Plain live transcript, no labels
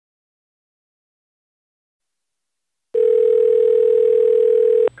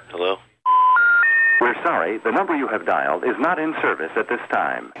sorry, the number you have dialed is not in service at this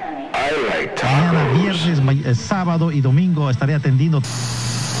time. I like Mañana, tacos. viernes, sábado y domingo estaré atendiendo.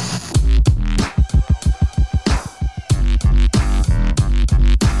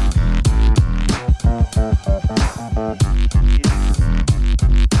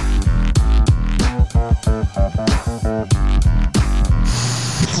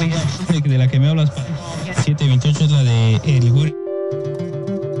 De la que me hablas, 728 es la de El Guri.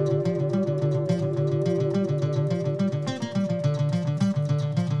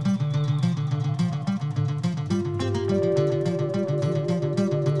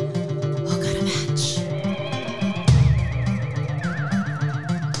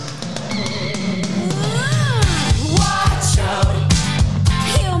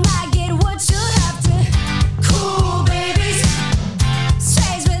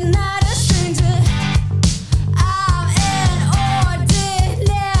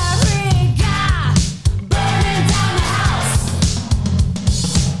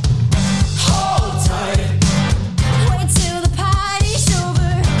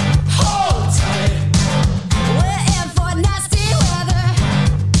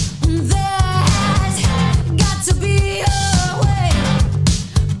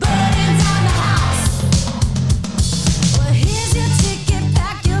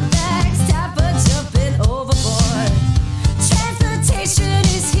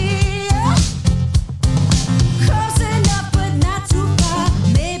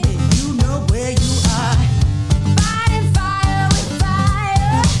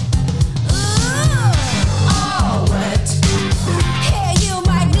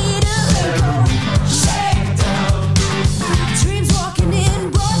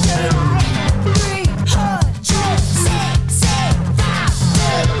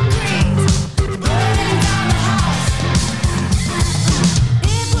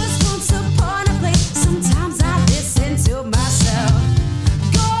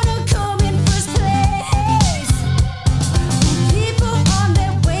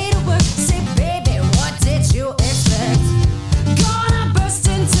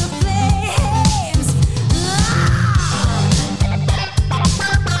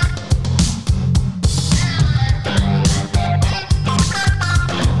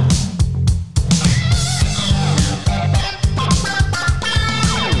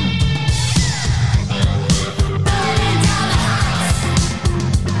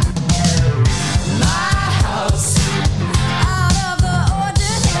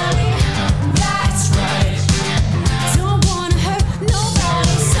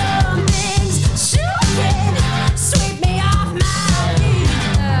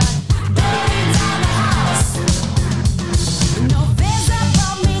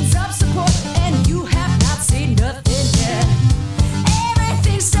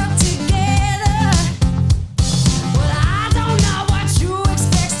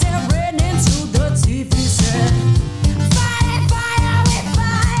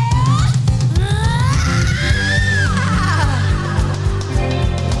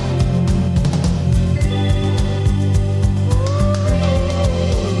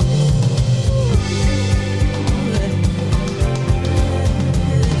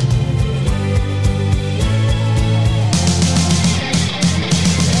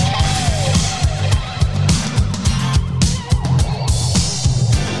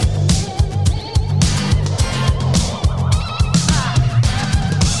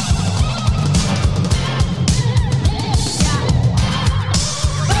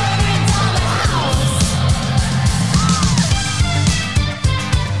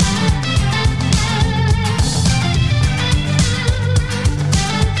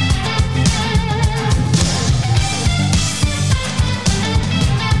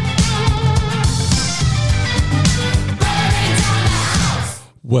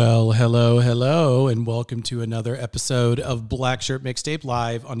 Well, hello, and welcome to another episode of Black Shirt Mixtape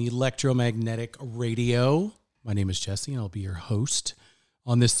live on Electromagnetic Radio. My name is Jesse, and I'll be your host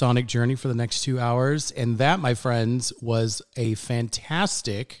on this sonic journey for the next 2 hours. And that, my friends, was a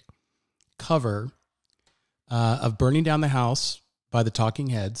fantastic cover of Burning Down the House by the Talking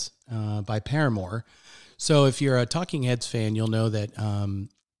Heads, by Paramore. So if you're a Talking Heads fan, you'll know that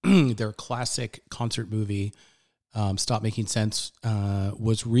their classic concert movie, Stop Making Sense,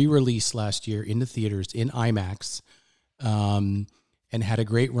 was re-released last year in the theaters in IMAX, and had a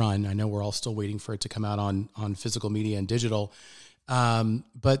great run. I know we're all still waiting for it to come out on physical media and digital.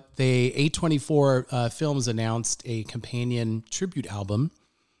 But the A24 Films announced a companion tribute album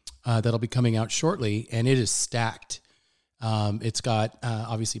that'll be coming out shortly, and it is stacked. It's got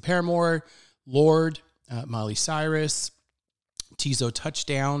obviously Paramore, Lorde, Miley Cyrus, Tizo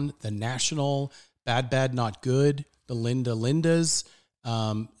Touchdown, The National, Bad Bad Not Good, the Lindas.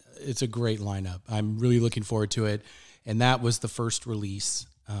 It's a great lineup. I'm really looking forward to it. And that was the first release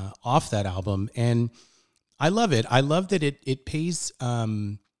off that album. And I love it. I love that it pays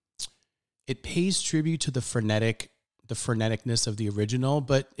tribute to the freneticness of the original,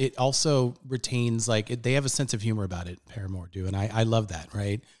 but it also retains they have a sense of humor about it. Paramore do. And I love that,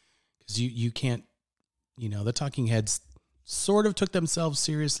 right? Because you can't, the Talking Heads sort of took themselves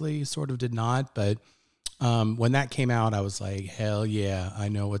seriously, sort of did not. But when that came out, I was like, hell yeah, I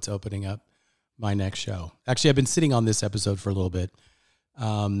know what's opening up my next show. Actually, I've been sitting on this episode for a little bit.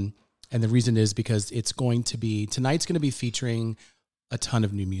 And the reason is because tonight's going to be featuring a ton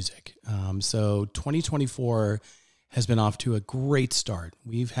of new music. So 2024 has been off to a great start.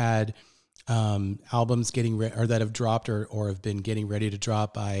 We've had albums that have dropped or have been getting ready to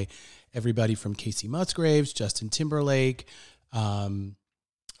drop by everybody from Casey Musgraves, Justin Timberlake,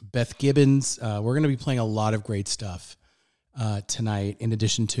 Beth Gibbons. We're going to be playing a lot of great stuff tonight, in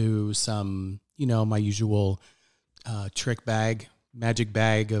addition to some, my usual magic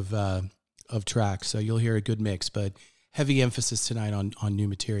bag of tracks. So you'll hear a good mix, but heavy emphasis tonight on new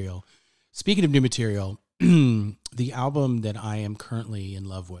material. Speaking of new material, the album that I am currently in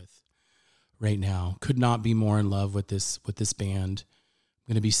love with right now, could not be more in love with this band.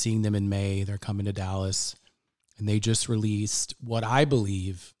 I'm going to be seeing them in May. They're coming to Dallas, and they just released what I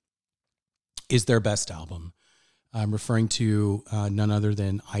believe is their best album. I'm referring to none other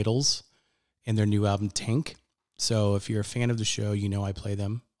than Idols and their new album, Tank. So if you're a fan of the show, I play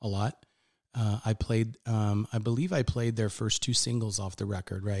them a lot. I believe I played their first 2 singles off the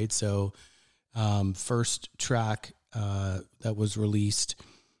record, right? So first track that was released,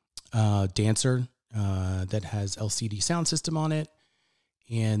 Dancer, that has LCD sound system on it.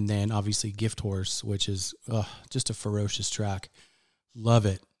 And then obviously Gift Horse, which is just a ferocious track. Love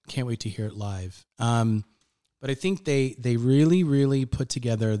it. Can't wait to hear it live. But I think they really, really put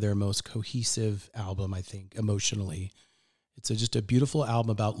together their most cohesive album, I think, emotionally. It's just a beautiful album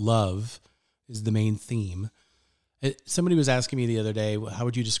about love is the main theme. Somebody was asking me the other day, how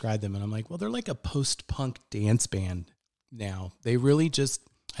would you describe them? And I'm like, well, they're like a post-punk dance band now. They really just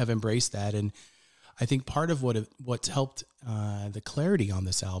have embraced that. And I think part of what's helped the clarity on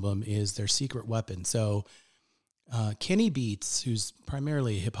this album is their secret weapon. So Kenny Beats, who's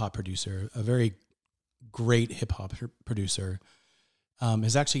primarily a hip-hop producer, a very great hip-hop producer,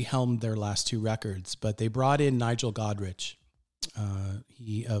 has actually helmed their last 2 records. But they brought in Nigel Godrich,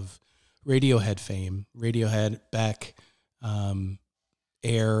 he of Radiohead fame, Radiohead, Beck,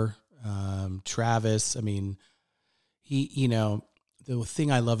 Air, Travis. I mean, the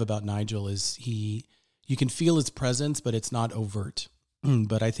thing I love about Nigel is you can feel his presence, but it's not overt.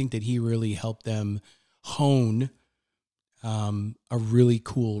 But I think that he really helped them hone a really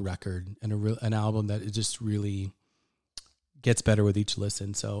cool record and an album that it just really gets better with each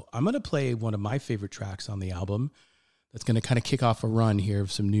listen. So I'm going to play one of my favorite tracks on the album that's going to kind of kick off a run here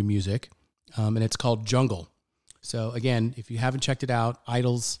of some new music. And it's called Jungle. So again, if you haven't checked it out,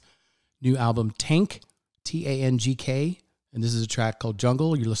 Idol's new album, Tank, Tangk. And this is a track called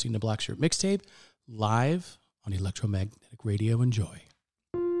Jungle. You're listening to Black Shirt Mixtape live on Electromagnetic Radio. Enjoy.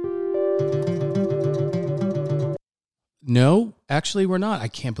 No, actually we're not. I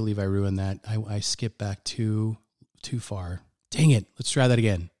can't believe I ruined that. I skipped back too far. Dang it. Let's try that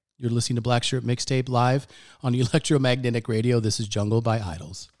again. You're listening to Black Shirt Mixtape live on Electromagnetic Radio. This is Jungle by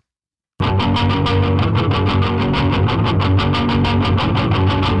Idols.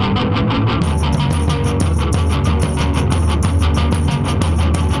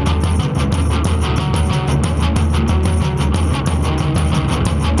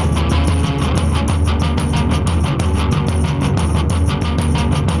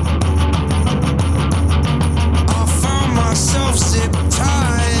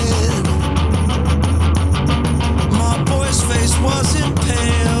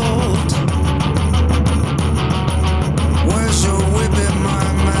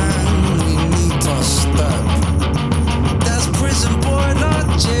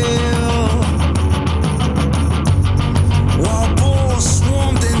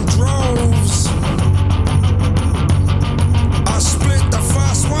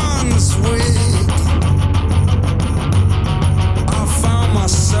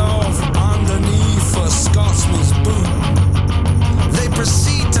 Myself underneath a Scotsman's boot. They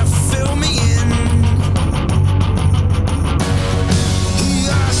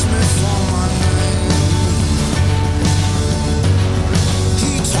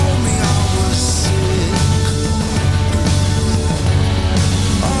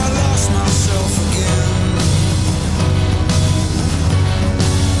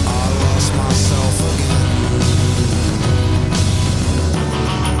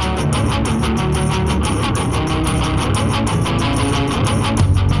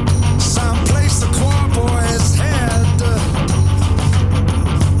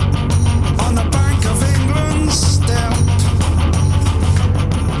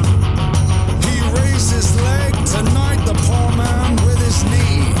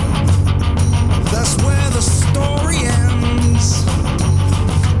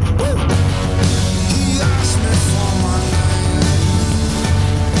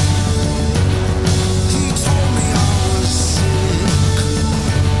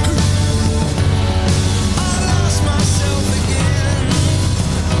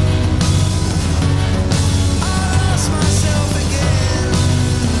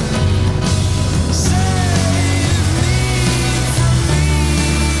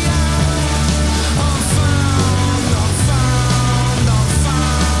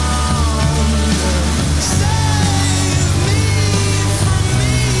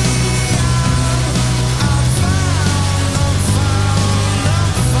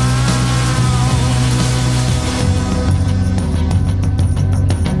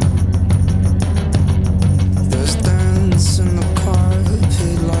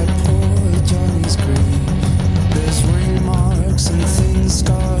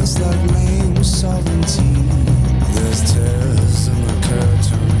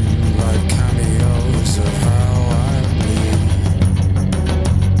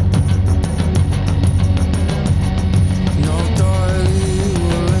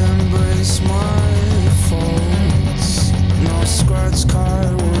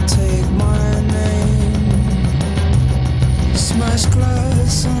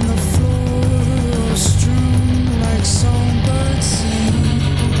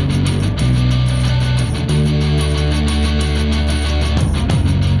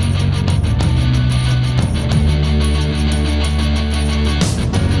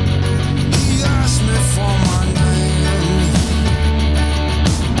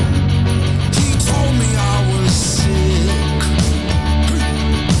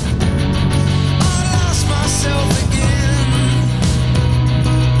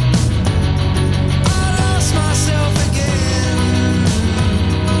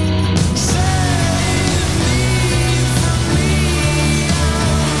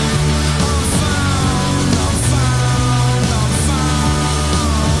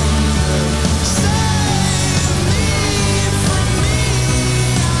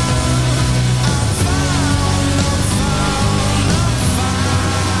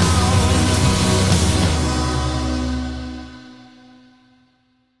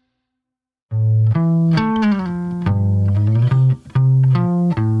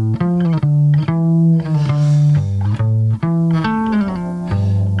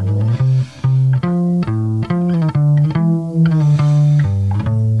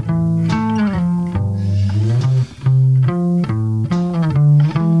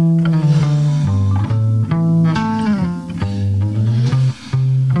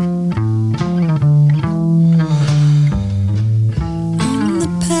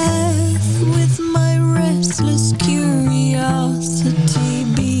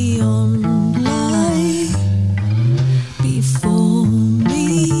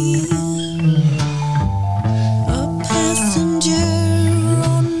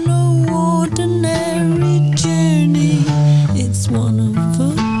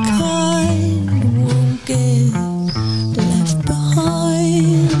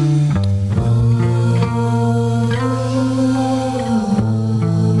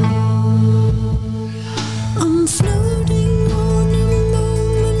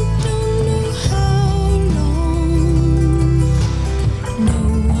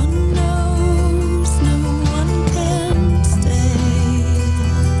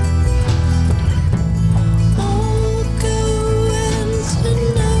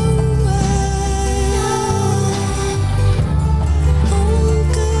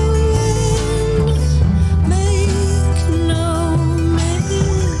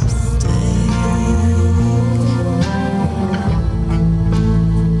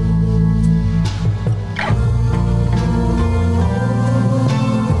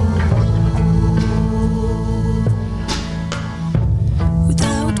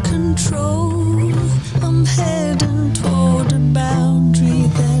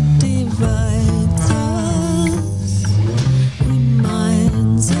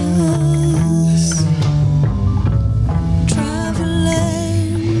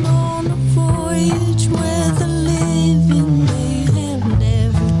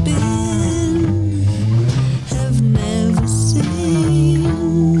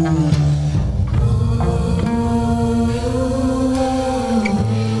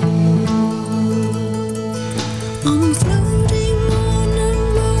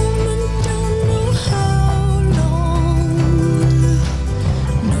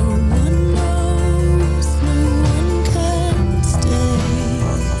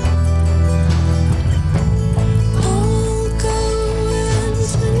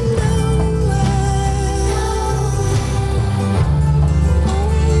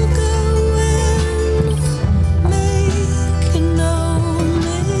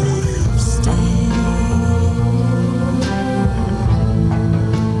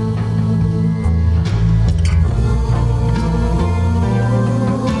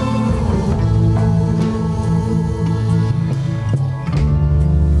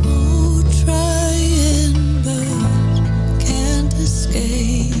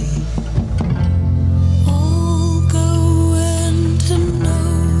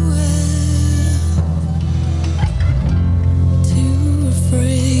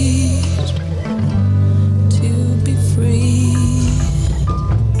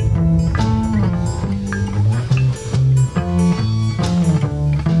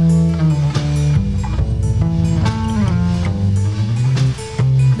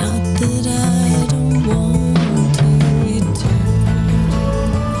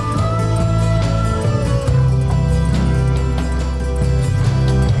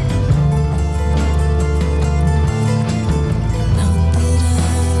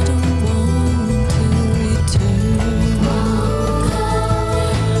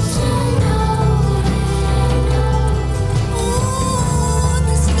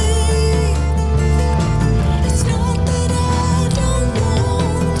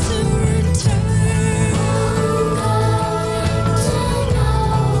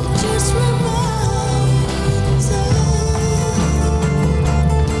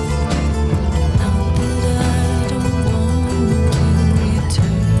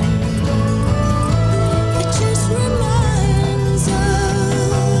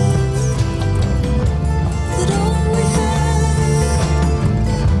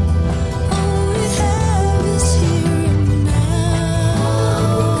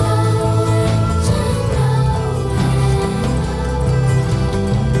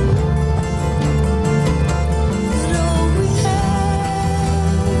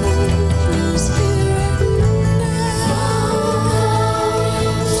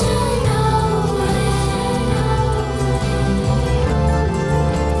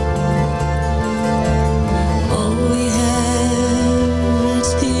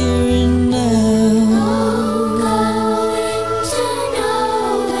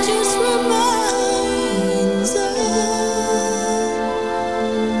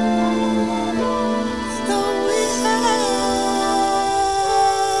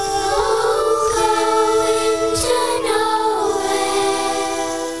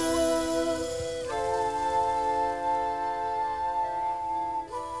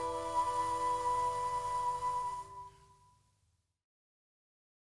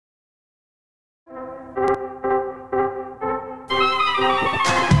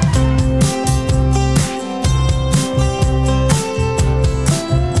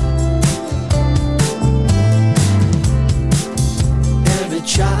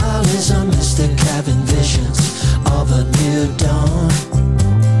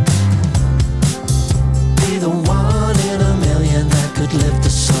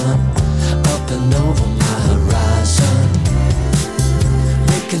looking over my horizon.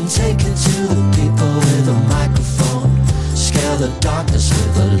 We can take it to the people with a microphone, scare the darkness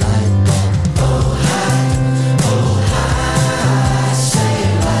with a light bulb. Oh hi, say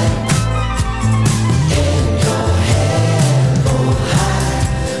light in your head. Oh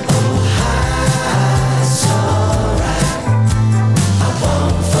hi, it's alright. I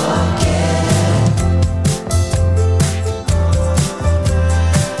won't forget.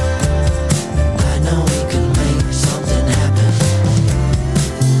 I know we can make something happen.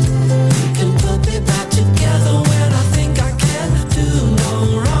 We can put me back together when I think I can do no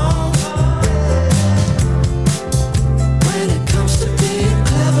wrong. When it comes to being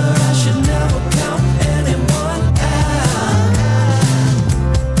clever, I should never count anyone out.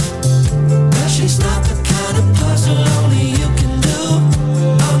 But she's not the kind of puzzle only you can do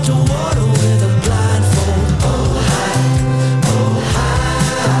underwater with a blindfold. Oh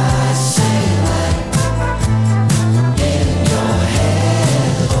hi, say light in your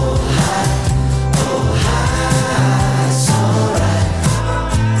head. Oh hi, it's alright.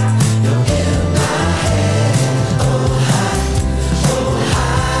 You're in my head. Oh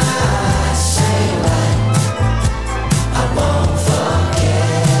hi, say light. I won't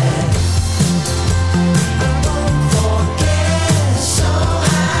forget. I won't forget. So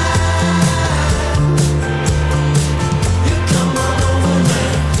high. You come on over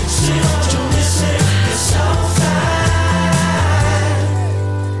now. See what you're missing. It's so fine.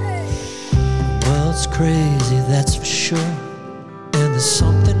 The world's crazy, that's for sure. And there's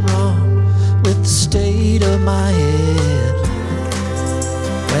something wrong with the state of my head.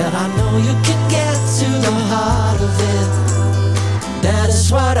 Well, I know you can get to the heart of it. That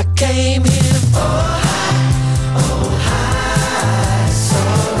is what I came here for. Oh hi, it's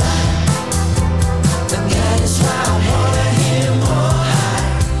alright. And that is why I wanna hear more.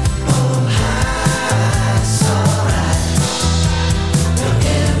 Oh hi, it's alright. You're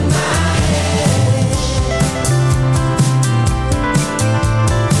in my head.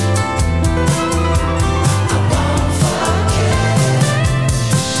 I won't forget.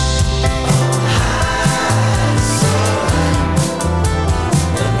 Oh hi, it's alright.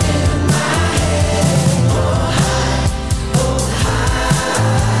 You're in my head. Oh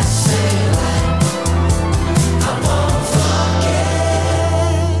hi, say light. I won't forget.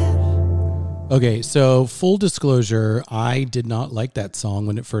 Okay, so full disclosure, I did not like that song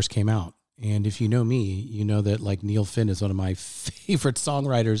when it first came out. And if you know me, you know that like Neil Finn is one of my favorite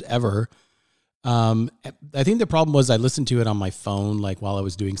songwriters ever. I think the problem was I listened to it on my phone, like while I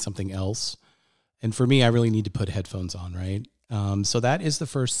was doing something else. And for me, I really need to put headphones on, right? So that is the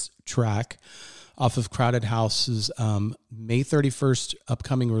first track off of Crowded House's May 31st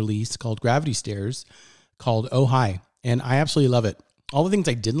upcoming release called Gravity Stairs, called Oh Hi. And I absolutely love it. All the things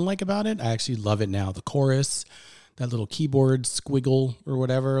I didn't like about it, I actually love it now. The chorus, that little keyboard squiggle or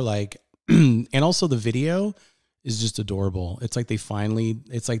whatever, like, and also the video is just adorable. It's like they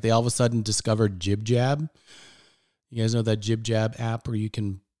all of a sudden discovered Jib Jab. You guys know that Jib Jab app where you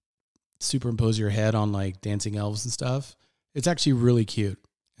can superimpose your head on like dancing elves and stuff? It's actually really cute.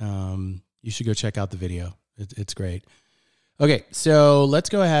 You should go check out the video. It's great. Okay, so let's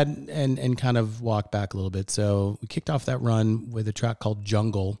go ahead and kind of walk back a little bit. So we kicked off that run with a track called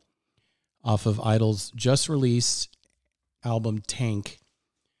Jungle off of Idol's just released album Tank.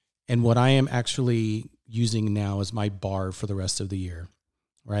 And what I am actually using now is my bar for the rest of the year,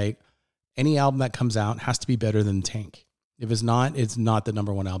 right? Any album that comes out has to be better than Tank. If it's not the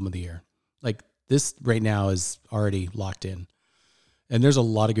number one album of the year. Like this right now is already locked in. And there's a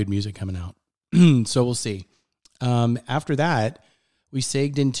lot of good music coming out. So we'll see. After that, we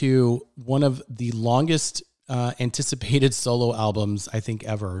segged into one of the longest anticipated solo albums, I think,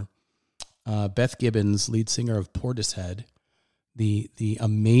 ever. Beth Gibbons, lead singer of Portishead, the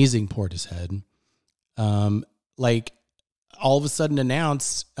amazing Portishead, like all of a sudden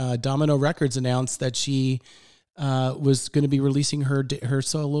announced, Domino Records announced that she was going to be releasing her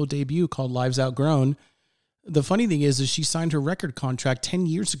solo debut called Lives Outgrown. The funny thing is she signed her record contract 10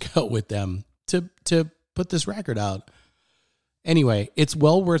 years ago with them to put this record out. Anyway, it's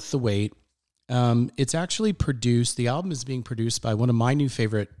well worth the wait. It's actually produced. The album is being produced by one of my new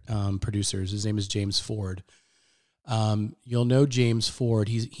favorite producers. His name is James Ford. You'll know James Ford.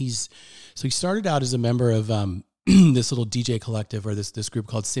 He started out as a member of this little DJ collective or this group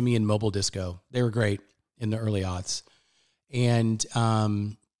called Simeon Mobile Disco. They were great in the early aughts, and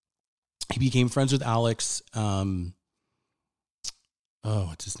he became friends with Alex.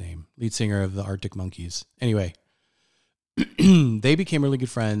 What's his name? Lead singer of the Arctic Monkeys. Anyway, they became really good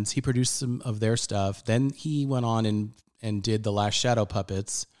friends. He produced some of their stuff. Then he went on and did the Last Shadow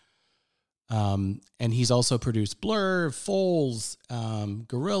Puppets. And he's also produced Blur, Foals,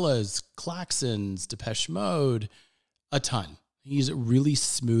 Gorillaz, Klaxons, Depeche Mode, a ton. He's a really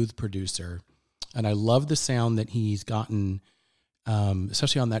smooth producer. And I love the sound that he's gotten,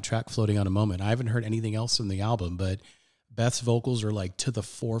 especially on that track, Floating on a Moment. I haven't heard anything else from the album, but Beth's vocals are like to the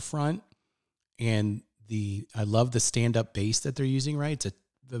forefront. And I love the stand-up bass that they're using, right? It's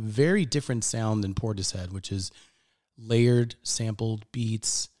a very different sound than Portishead, which is layered, sampled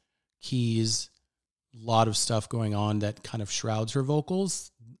beats, keys, a lot of stuff going on that kind of shrouds her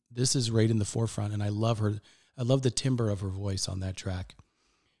vocals. This is right in the forefront, and I love her. I love the timbre of her voice on that track.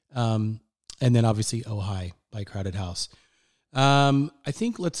 And then obviously Oh Hi by Crowded House. I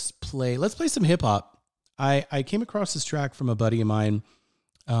think let's play some hip hop. I came across this track from a buddy of mine.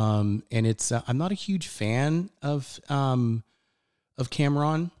 And it's I'm not a huge fan of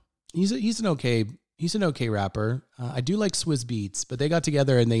Cameron. He's an okay rapper. I do like Swizz Beatz, but they got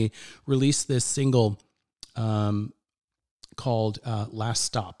together and they released this single called Last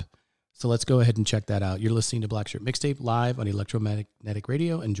Stop. So let's go ahead and check that out. You're listening to Black Shirt Mixtape live on Electromagnetic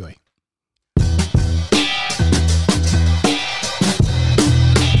Radio. Enjoy.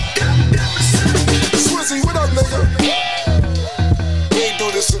 Swizzy, what up, nigga? Do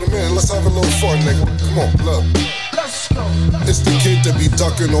this in a minute, let's have a little fun, nigga. Come on, look. It's the kid that be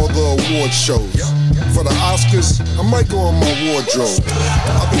ducking all the award shows. For the Oscars, I might go on my wardrobe.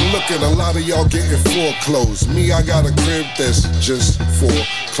 I've been looking, a lot of y'all getting foreclosed. Me, I got a crib that's just for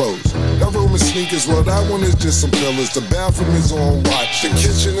clothes. That room is sneakers, well, that one is just some pillars. The bathroom is on watch, the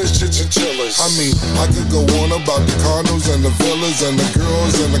kitchen is chillers. I mean, I could go on about the condos and the villas and the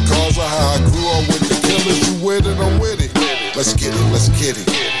girls and the cars, or how I grew up with the killers. You with it, I'm with it. Let's get it, let's get it.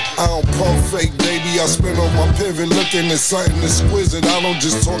 I don't pump fake, baby, I spin on my pivot. Looking at something exquisite, I don't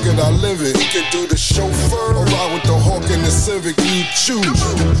just talk it, I live it. He can do the chauffeur, or ride with the Hawk and the Civic, you choose.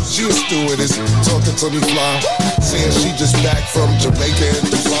 She a stewardess, talking to me fly, saying she just back from Jamaica and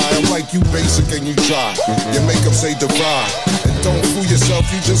Dubai. I'm like, you basic and you try, your makeup say divide. And don't fool yourself,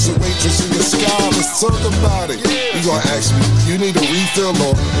 you just a waitress in the sky. Let's talk about it. You gonna ask me, you need a refill,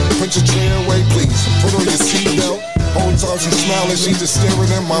 or put your tray away, please. Put on your seatbelt. Whole time she smiling, she just staring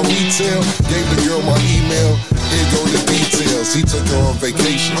at my retail. Gave the girl my email, here go the details. He took her on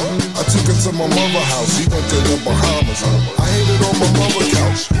vacation, I took her to my mother's house. He went to the Bahamas, I hit it on my mother's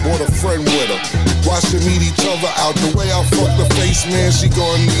couch. Brought a friend with her, watched them eat each other out. The way I fucked the face, man, she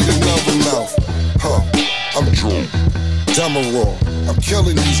gonna need another mouth. I'm drunk, Demerol, I'm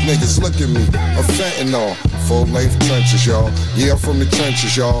killing these niggas, look at me, I'm fentanyl. Full-length trenches, y'all. Yeah, I'm from the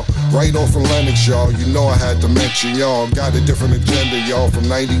trenches, y'all. Right off of Lennox, y'all. You know I had to mention y'all. Got a different agenda, y'all. From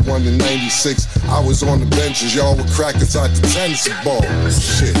 91 to 96, I was on the benches, y'all, with crackers out the tennis ball.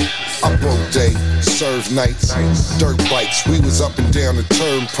 Shit, I broke day, served nights, dirt bikes. We was up and down the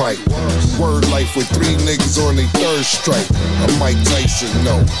turnpike. Word life with 3 niggas on their 3rd strike. I'm Mike Tyson,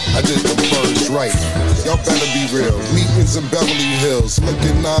 no, I did the birds right. Y'all better be real. Meetings in Beverly Hills,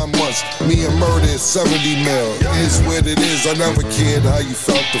 looking 9 months. Me and Murder is 70 mil. Is what it is, I never cared how you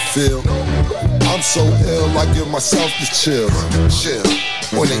felt to feel. I'm so ill, I give myself the chills. Chill,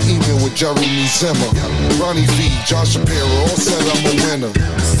 on an email with Jeremy Zimmer, Ronnie V, Josh Shapiro, all said I'm a winner.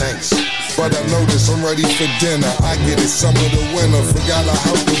 Thanks, but I notice I'm ready for dinner. I get it, summer the winter, forgot I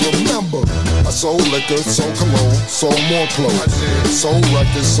have to remember. I sold liquor, sold cologne, sold more clothes. Sold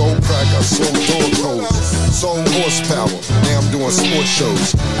records, sold crack, I sold door codes. Sold horsepower, now I'm doing sports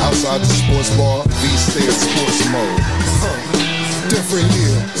shows. Outside the sports bar, these stay in sports mode. Different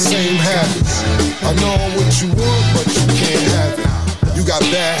year, same habits. I know what you want, but you can't have it. You got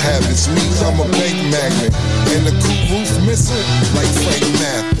bad habits, me, I'm a bank magnet. And the cool roof missing, like Frank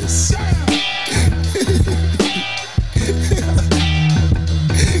Mathis.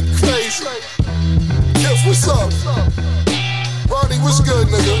 Crazy. Kiff, what's up? Ronnie, what's good,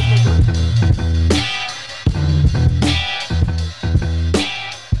 nigga?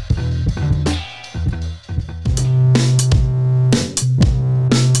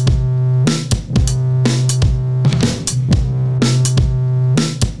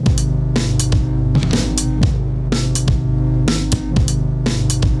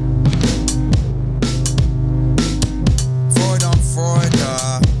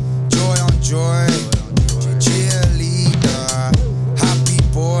 Joy, cheerleader, happy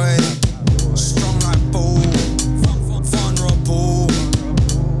boy.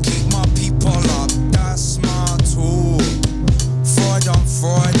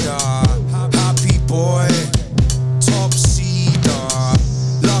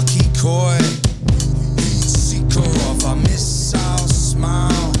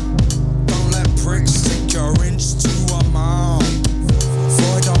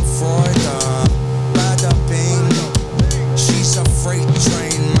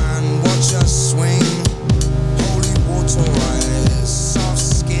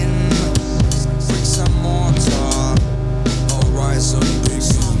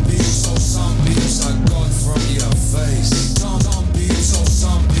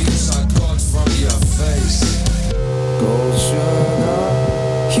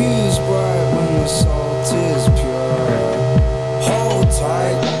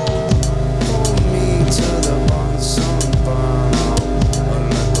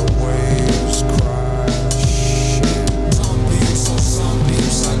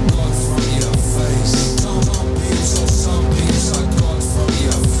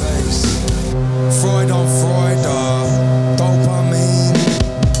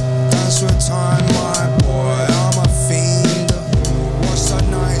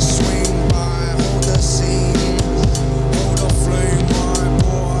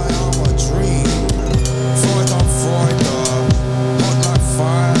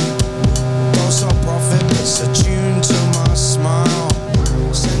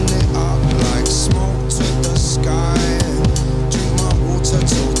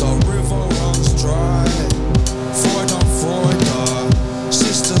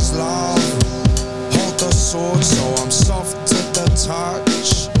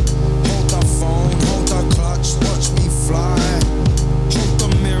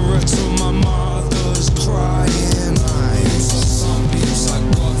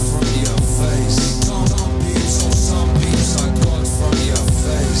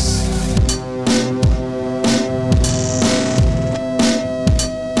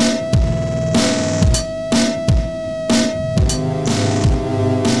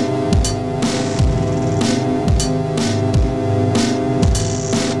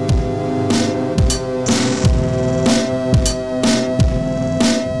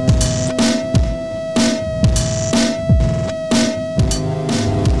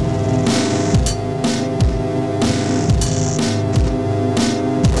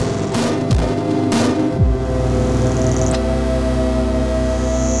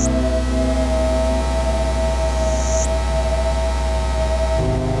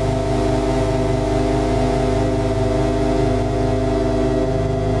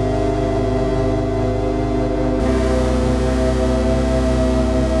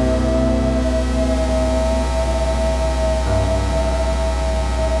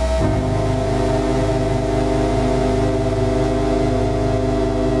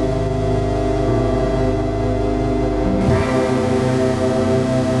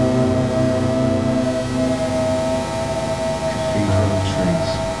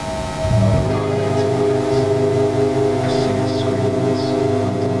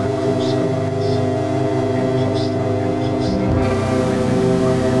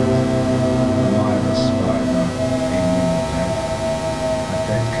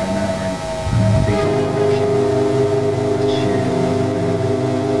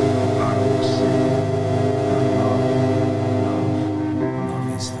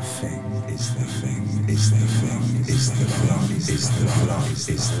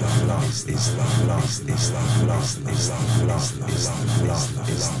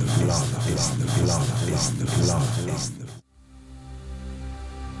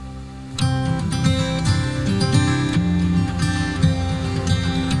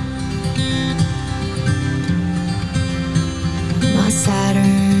 My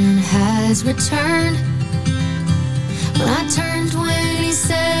Saturn has returned. When I turned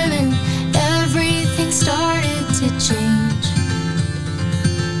 27, everything started to change.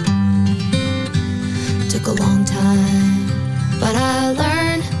 Took a long time, but I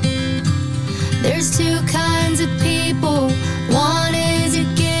learned there's two kinds of people. One is a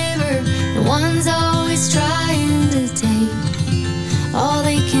giver, and one's always trying to take all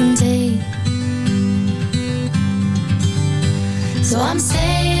they can take. So I'm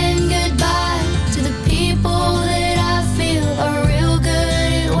saying goodbye to the people that I feel are real good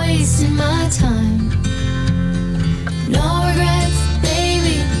at wasting my time. No regrets,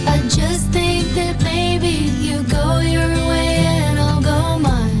 baby, I just think that maybe you go your way and I'll go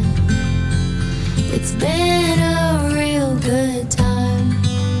mine. It's been a real good time.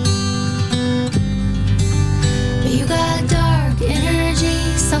 But you got dark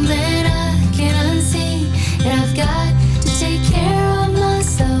energy, something I can't unsee, and I've got to take care of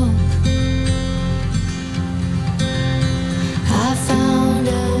myself. I found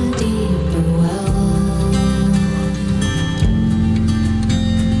a deeper well.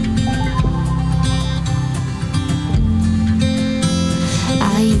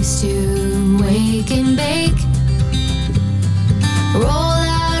 I used to wake and bake, roll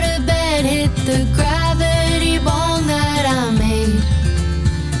out of bed, hit the gravity bong that I made,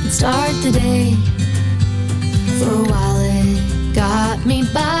 and start the day. For a while it got me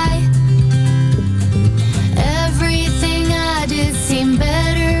by. Everything I did seemed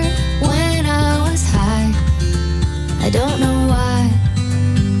better when I was high. I don't know why.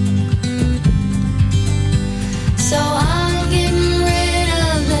 So I'm getting rid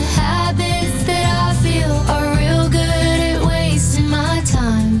of the habits that I feel are real good at wasting my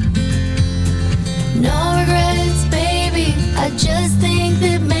time. No regrets, baby, I just think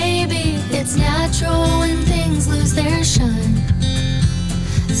that maybe it's natural when things lose their shine,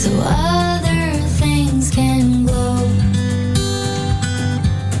 so other things can glow.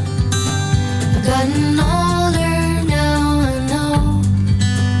 I've gotten older now, I know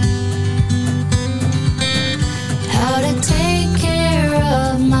how to take care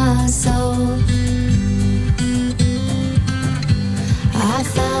of myself. I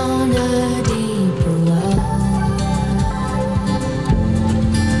found a deeper well.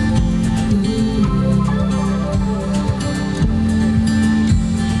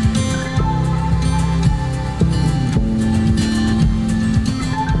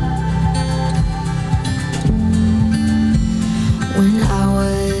 When I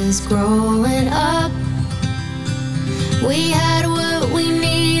was growing up, we had what we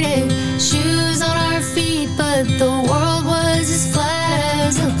needed, shoes on our feet, but the world was as flat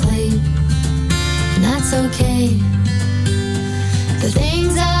as a plate, and that's okay. The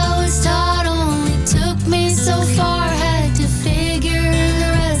things I was taught only took me so far, had to figure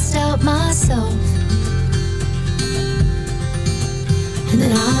the rest out myself. And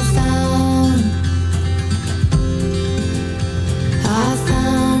then I found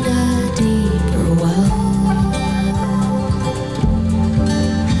a deeper well.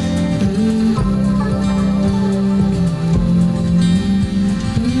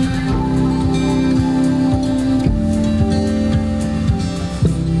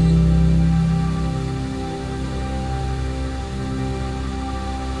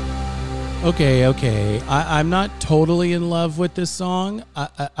 Okay. I'm not totally in love with this song.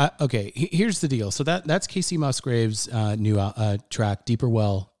 Okay, here's the deal. So that's Casey Musgrave's new track, Deeper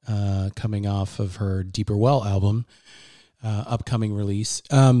Well, coming off of her Deeper Well album, upcoming release.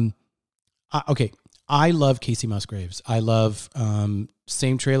 Okay, I love Casey Musgraves. I love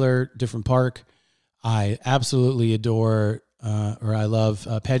Same Trailer, Different Park. I absolutely adore, or I love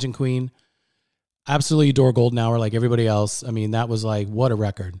Pageant Queen. Absolutely adore Golden Hour like everybody else. I mean, that was like, what a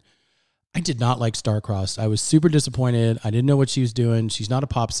record. I did not like Starcrossed. I was super disappointed. I didn't know what she was doing. She's not a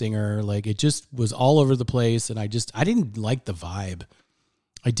pop singer. Like, it just was all over the place. And I didn't like the vibe.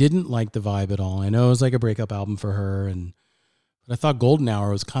 I didn't like the vibe at all. I know it was like a breakup album for her. But I thought Golden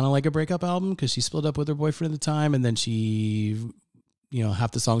Hour was kind of like a breakup album because she split up with her boyfriend at the time. And then she,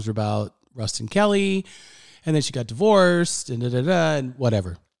 half the songs were about Rustin Kelly. And then she got divorced and and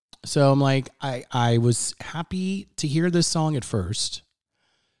whatever. So I'm like, I was happy to hear this song at first.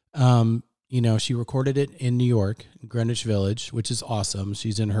 She recorded it in New York, Greenwich Village, which is awesome.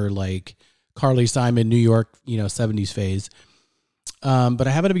 She's in her like Carly Simon, New York, 70s phase. But I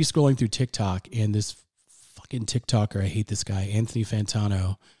happen to be scrolling through TikTok, and this fucking TikToker, I hate this guy, Anthony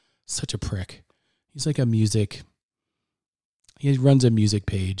Fantano, such a prick. He's like he runs a music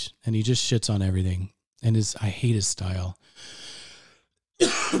page, and he just shits on everything. And I hate his style.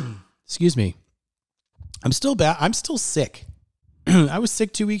 Excuse me. I'm still bad. I'm still sick. I was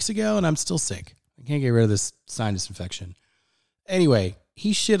sick 2 weeks ago, and I'm still sick. I can't get rid of this sinus infection. Anyway,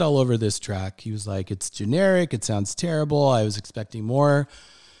 he shit all over this track. He was like, it's generic. It sounds terrible. I was expecting more.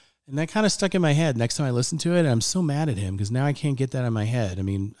 And that kind of stuck in my head. Next time I listen to it, I'm so mad at him because now I can't get that in my head. I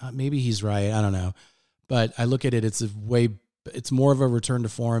mean, maybe he's right. I don't know. But I look at it, it's more of a return to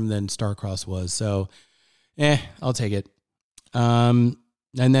form than Starcross was. So, I'll take it. And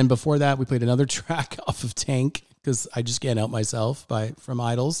then before that, we played another track off of Tank because I just can't help myself from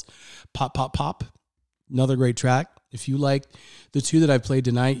Idols. Pop, Pop, Pop. Another great track. If you like the two that I played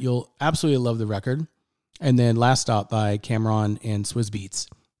tonight, you'll absolutely love the record. And then Last Stop by Cameron and Swizz Beatz.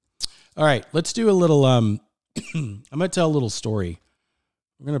 All right, let's do a little, I'm going to tell a little story.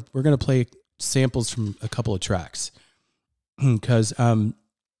 We're going to play samples from a couple of tracks because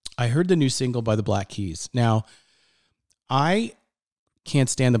I heard the new single by the Black Keys. Now, I can't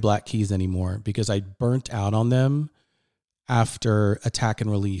stand the Black Keys anymore because I burnt out on them after Attack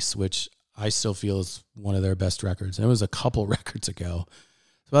and Release, which I still feel is one of their best records. And it was a couple records ago.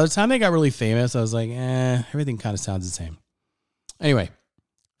 So by the time they got really famous, I was like, everything kind of sounds the same. Anyway,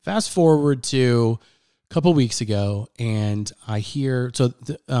 fast forward to a couple weeks ago, and I hear,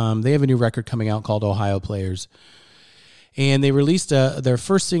 they have a new record coming out called Ohio Players. And they released their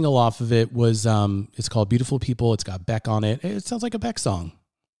first single off of it was, it's called Beautiful People. It's got Beck on it. It sounds like a Beck song.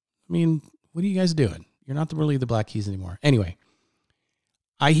 I mean, what are you guys doing? You're not really the Black Keys anymore. Anyway,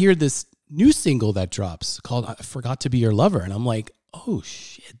 I hear this new single that drops called I Forgot to Be Your Lover. And I'm like, oh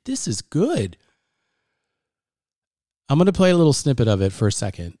shit, this is good. I'm going to play a little snippet of it for a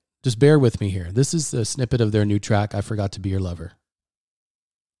second. Just bear with me here. This is a snippet of their new track, I Forgot to Be Your Lover.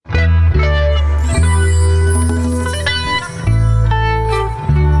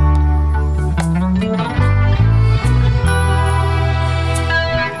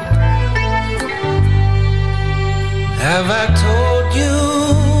 Have I told you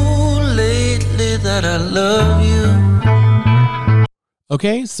lately that I love you?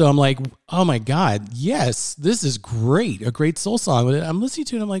 Okay, so I'm like, oh my God, yes, this is great. A great soul song. I'm listening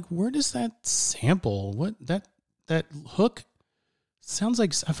to it, and I'm like, where does that sample? What that hook sounds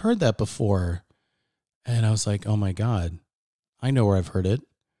like I've heard that before. And I was like, oh my God, I know where I've heard it.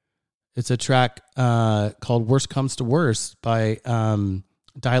 It's a track called Worst Comes to Worst by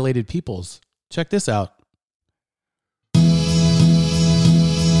Dilated Peoples. Check this out.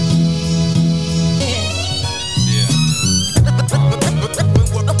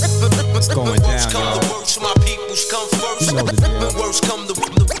 It's going down, y'all. You know the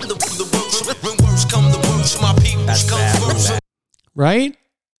deal. Right?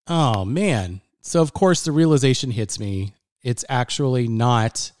 Oh, man. So, of course, the realization hits me. It's actually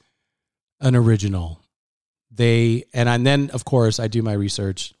not an original. And then, of course, I do my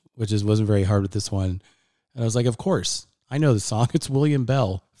research, which wasn't very hard with this one. And I was like, of course, I know the song. It's William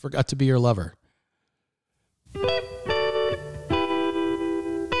Bell, Forgot to Be Your Lover.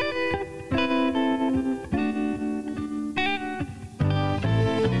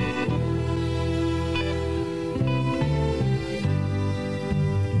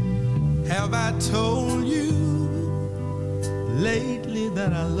 Have I told you lately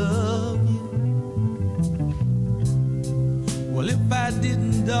that I love you? Well, if I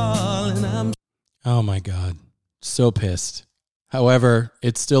didn't, darling, I'm... Oh my God. So pissed. However,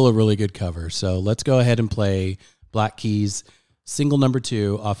 it's still a really good cover. So let's go ahead and play Black Keys, single number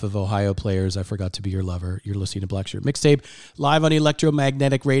 2 off of Ohio Players, I Forgot to Be Your Lover. You're listening to Black Shirt Mixtape live on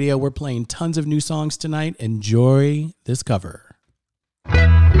Electromagnetic Radio. We're playing tons of new songs tonight. Enjoy this cover.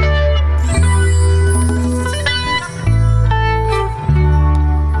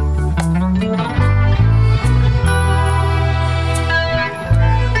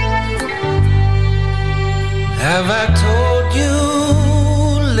 Have I told you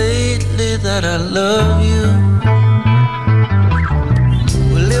lately that I love you?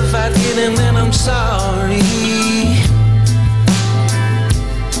 Well, if I didn't, then I'm sorry.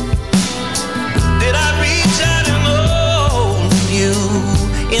 Did I reach out and hold you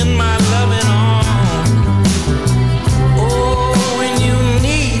in my loving arms? Oh, when you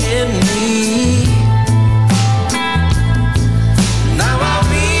needed me. Now I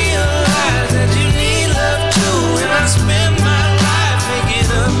realize that you need love too, and I spend my life making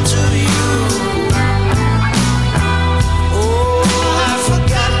up to you.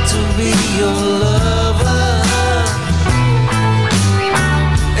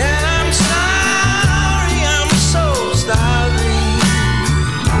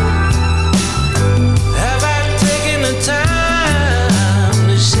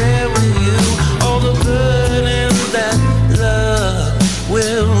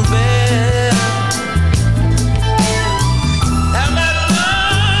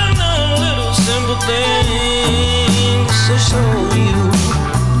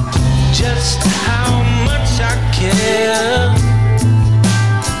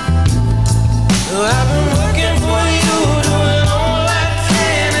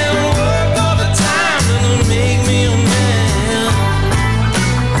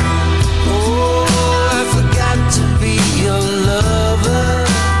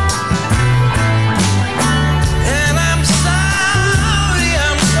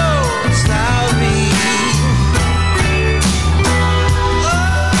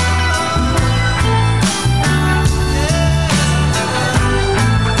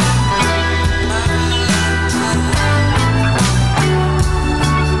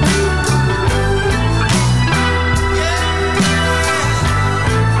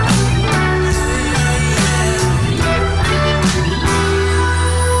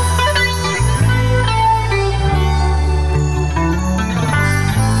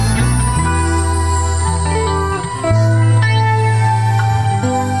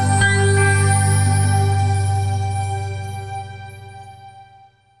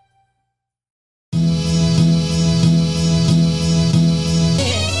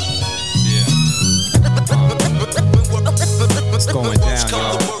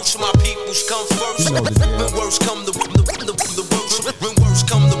 worst, my peoples come first. When worst come the worst. When worst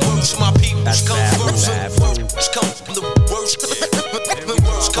come the worst, my peoples come first. Worst come the worst. When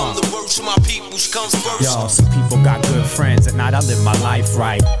worst come the worst, my peoples come first. Yo, some people got good friends. At night I live my life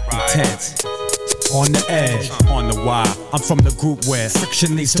right. Intense. On the edge, on the wire. I'm from the group where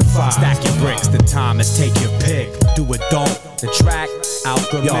friction leads to fire. Stack your bricks, the time is take your pick. Do it, don't. The track,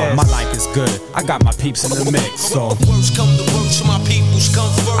 alchemist. Yo, my life is good. I got my peeps in the mix, so. Worst come the worst, my peoples come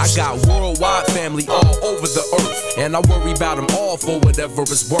first. I got worldwide family all over the earth, and I worry about them all for whatever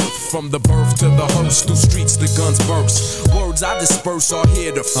it's worth. From the birth to the hearse, through streets the guns burst. Words I disperse are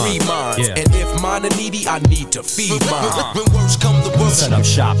here to free minds, and if mine are needy, I need to feed mine. When worst come the worst. Set up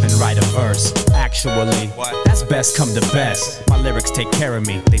shop and write a verse. Actually, that's best come to best. My lyrics take care of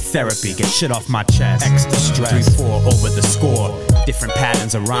me, they therapy, get shit off my chest. Extra stress, 3-4 over the score. Different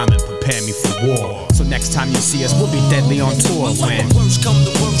patterns of rhyming prepare me for war. So next time you see us, we'll be deadly on tour. When worst come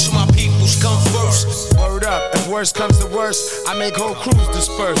the worst, my peoples come first. Word up, if worst comes to worst, I make whole crews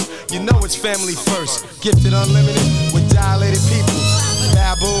disperse. You know it's family first. Gifted unlimited with dilated people.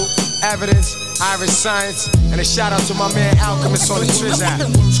 Babu, evidence, Irish science, and a shout out to my man Alchemist on the Triz app.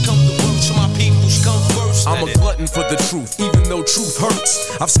 Worst come the worst, my peoples come first. I'm a glutton for the truth, even though truth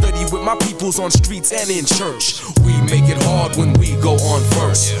hurts. I've studied with my peoples on streets and in church. We make it hard when we go on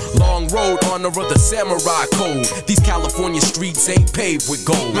first. Long road, honor of the samurai code. These California streets ain't paved with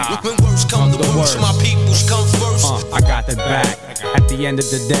gold. When worst come the worst, my peoples come first. I got the back. At the end of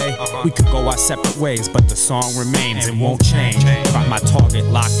the day, we could go our separate ways, but the song remains and won't change. Got my target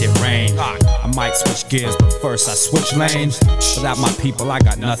locked in range. I might switch gears, but first I switch lanes. Without my people, I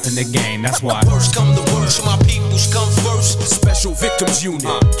got nothing to gain. That's why worst come the worst, my peoples come first. Special Victims Unit,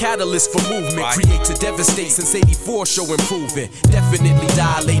 catalyst for movement, create to devastate since '84, show improvement. Definitely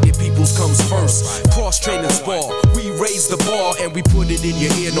dilated peoples comes first. Cross train and spar, we raise the bar and we put it in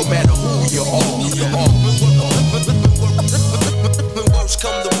your ear no matter who you are. When worst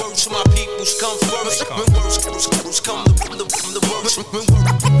come the worst, my peoples come first. When worst come the worst.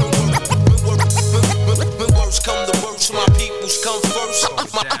 When worst come the worst, my peoples come first.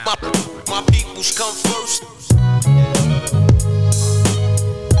 My peoples come first.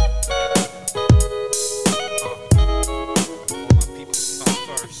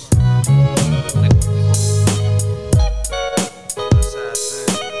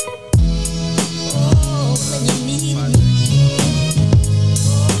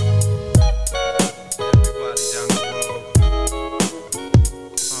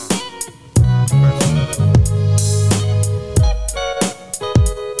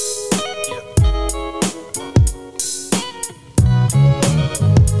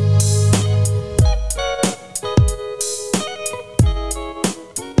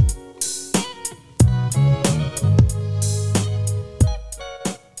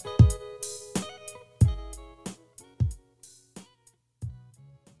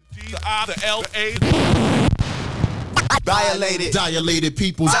 Dilated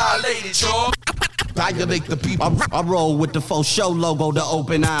people. Dilated, y'all. Dilate the people. I roll with the faux show logo, the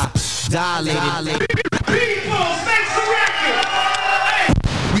open eye. Dilated. People, make the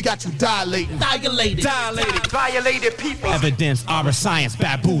record. We got you dilating. Dilated people. evidence, our science,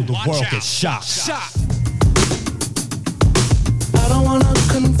 babu, the world is shocked. I don't wanna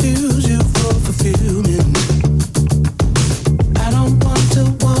confuse you for fulfillment. I don't want to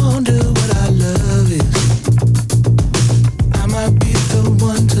wonder what our love is. I might be the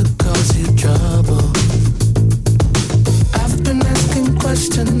one to cause you trouble. I've been asking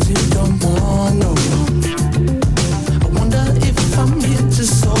questions you don't want to know. I wonder if I'm here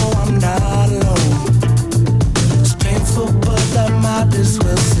just so I'm not alone. It's painful, but I might as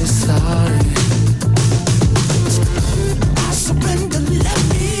well say sorry. I surrender, let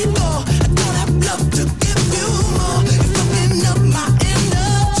me go. I don't have love to give you more. You're fucking up my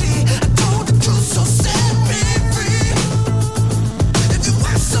energy. I told the truth, so set me free. If you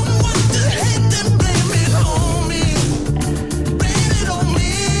want someone to hate, then blame it on me. Blame it on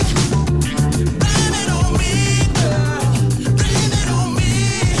me. Blame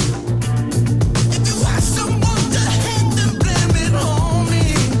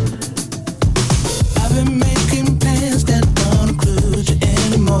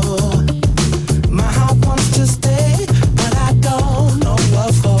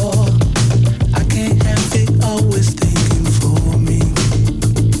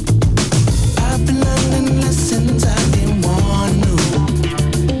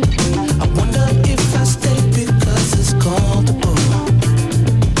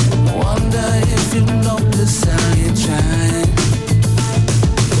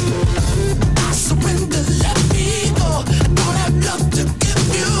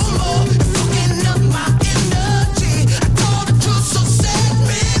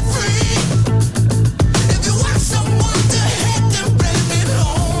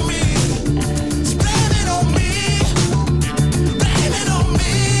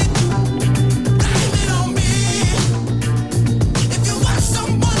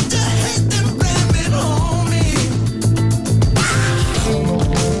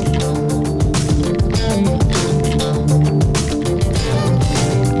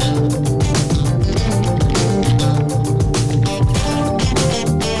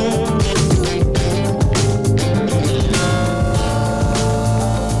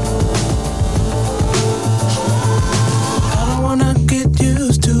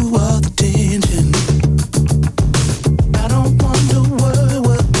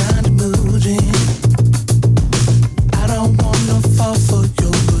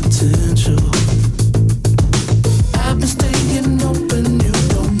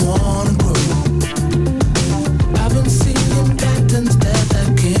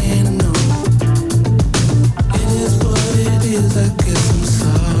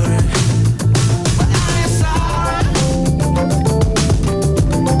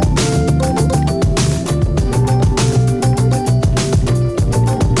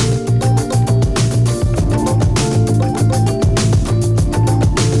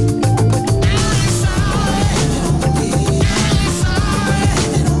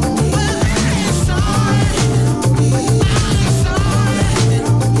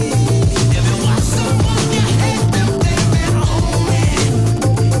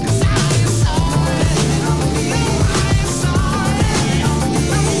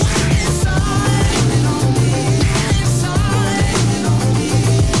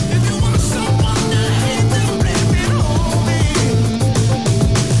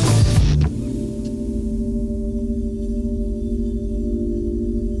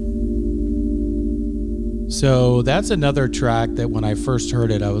So that's another track that when I first heard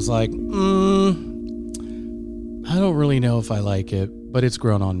it, I was like, I don't really know if I like it, but it's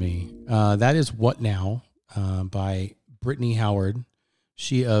grown on me. That is What Now by Brittany Howard,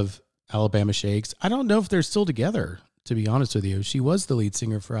 she of Alabama Shakes. I don't know if they're still together, to be honest with you. She was the lead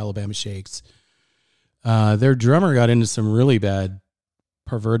singer for Alabama Shakes. Their drummer got into some really bad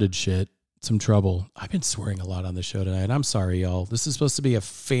perverted shit, some trouble. I've been swearing a lot on the show tonight. I'm sorry, y'all. This is supposed to be a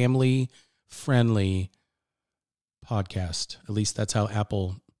family-friendly podcast. At least that's how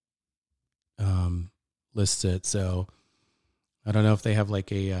Apple lists it. So I don't know if they have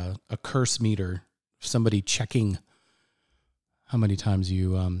like a curse meter, somebody checking how many times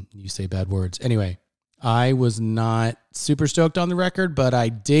you say bad words. Anyway, I was not super stoked on the record, but I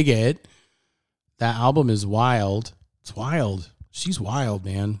dig it. That album is wild. It's wild. She's wild,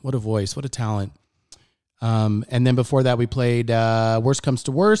 man. What a voice. What a talent. And then before that, we played Worst Comes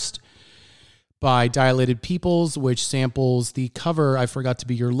to Worst by Dilated Peoples, which samples the cover I Forgot to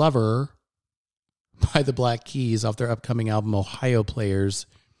Be Your Lover by the Black Keys off their upcoming album Ohio Players,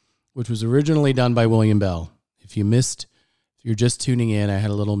 which was originally done by William Bell. If you're just tuning in, I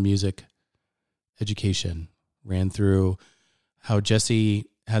had a little music education, ran through how Jesse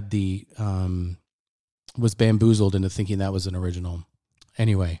had was bamboozled into thinking that was an original.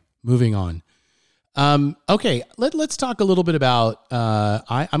 Anyway, moving on. Okay, let's talk a little bit about,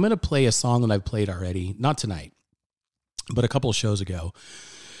 I'm going to play a song that I've played already, not tonight, but a couple of shows ago.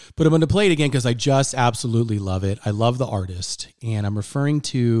 But I'm going to play it again because I just absolutely love it. I love the artist, and I'm referring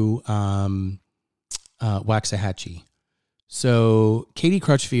to Waxahachie. So Katie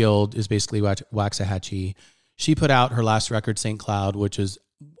Crutchfield is basically Waxahachie. She put out her last record, St. Cloud, which is,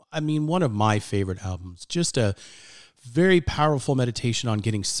 one of my favorite albums. Just a very powerful meditation on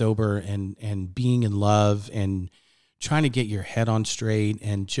getting sober and being in love and trying to get your head on straight.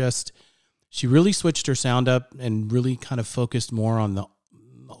 And just, she really switched her sound up and really kind of focused more on the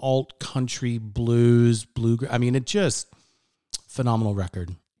alt country blues, it just phenomenal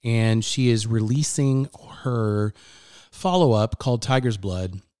record. And she is releasing her follow-up called Tiger's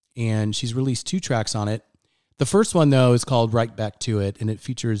Blood, and she's released 2 tracks on it. The first one, though, is called Right Back to It, and it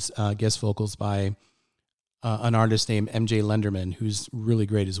features guest vocals by an artist named MJ Lenderman, who's really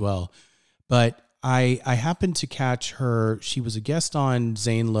great as well. But I happened to catch her. She was a guest on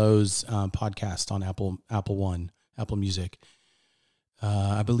Zane Lowe's podcast on Apple Music,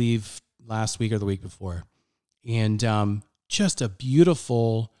 I believe last week or the week before. And just a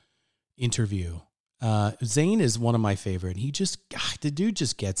beautiful interview. Zane is one of my favorite. The dude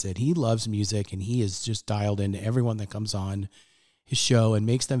just gets it. He loves music, and he is just dialed into everyone that comes on his show and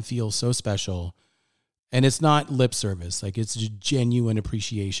makes them feel so special. And it's not lip service. Like, it's just genuine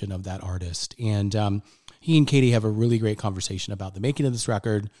appreciation of that artist. And he and Katie have a really great conversation about the making of this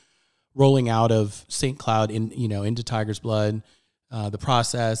record, rolling out of St. Cloud into Tiger's Blood, the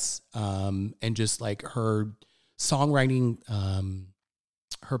process, and just like her songwriting,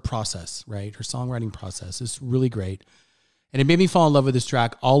 her process, right? Her songwriting process is really great. And it made me fall in love with this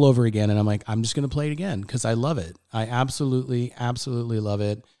track all over again. And I'm like, I'm just going to play it again because I love it. I absolutely, absolutely love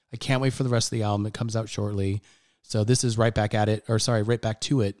it. I can't wait for the rest of the album. It comes out shortly. So this is Right Back to It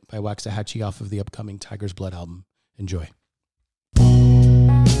by Waxahachie off of the upcoming Tiger's Blood album. Enjoy.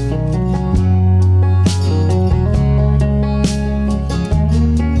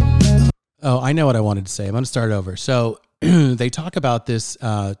 Oh, I know what I wanted to say. I'm going to start over. So they talk about this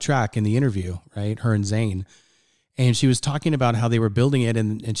track in the interview, right? Her and Zane. And she was talking about how they were building it.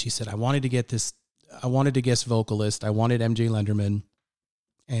 And she said, I wanted a guest vocalist. I wanted MJ Lenderman.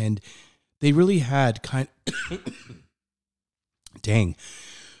 And they really had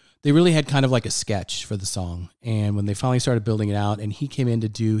they really had kind of like a sketch for the song. And when they finally started building it out and he came in to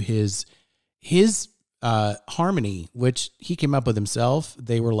do his harmony, which he came up with himself,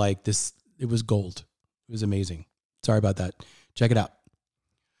 they were like this, it was gold. It was amazing. Sorry about that. Check it out.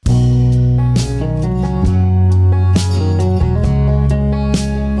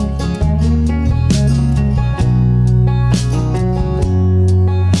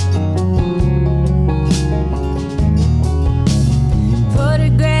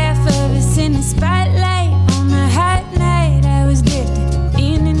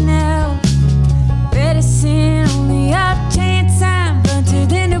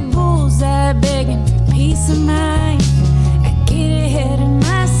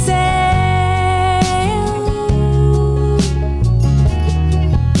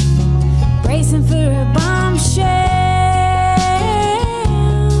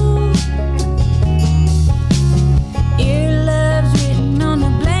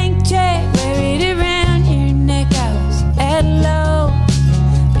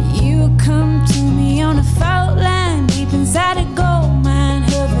 On a fire.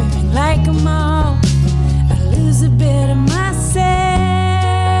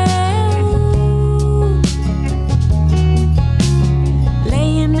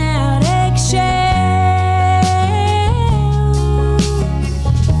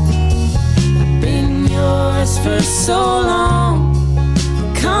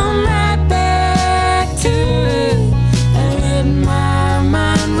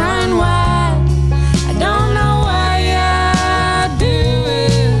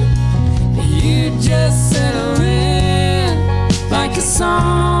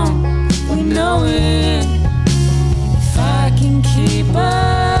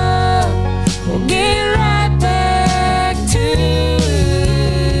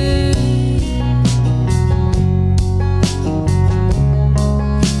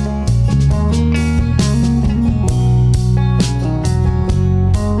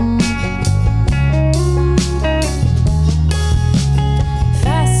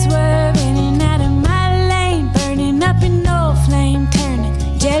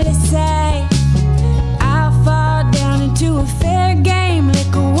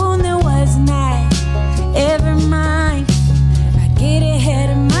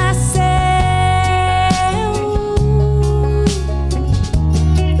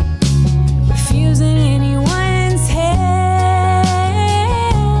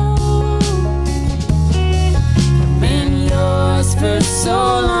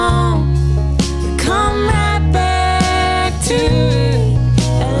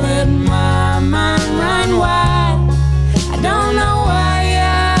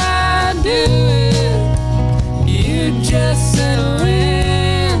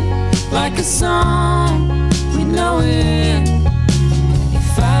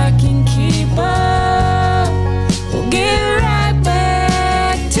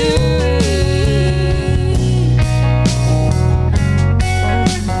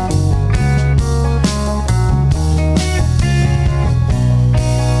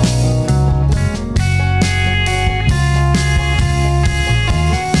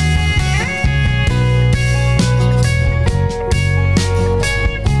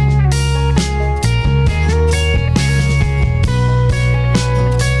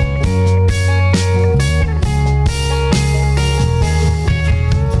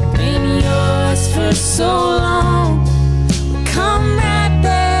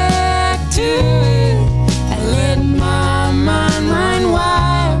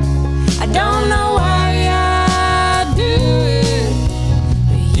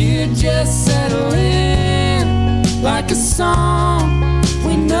 could just settle in like a song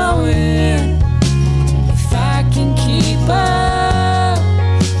we know it. If I can keep up,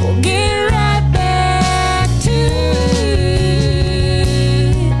 we'll get right back to it.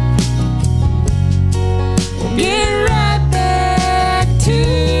 We'll get right back to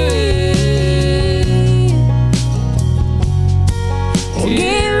it. We'll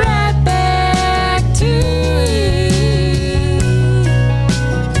get right back to it.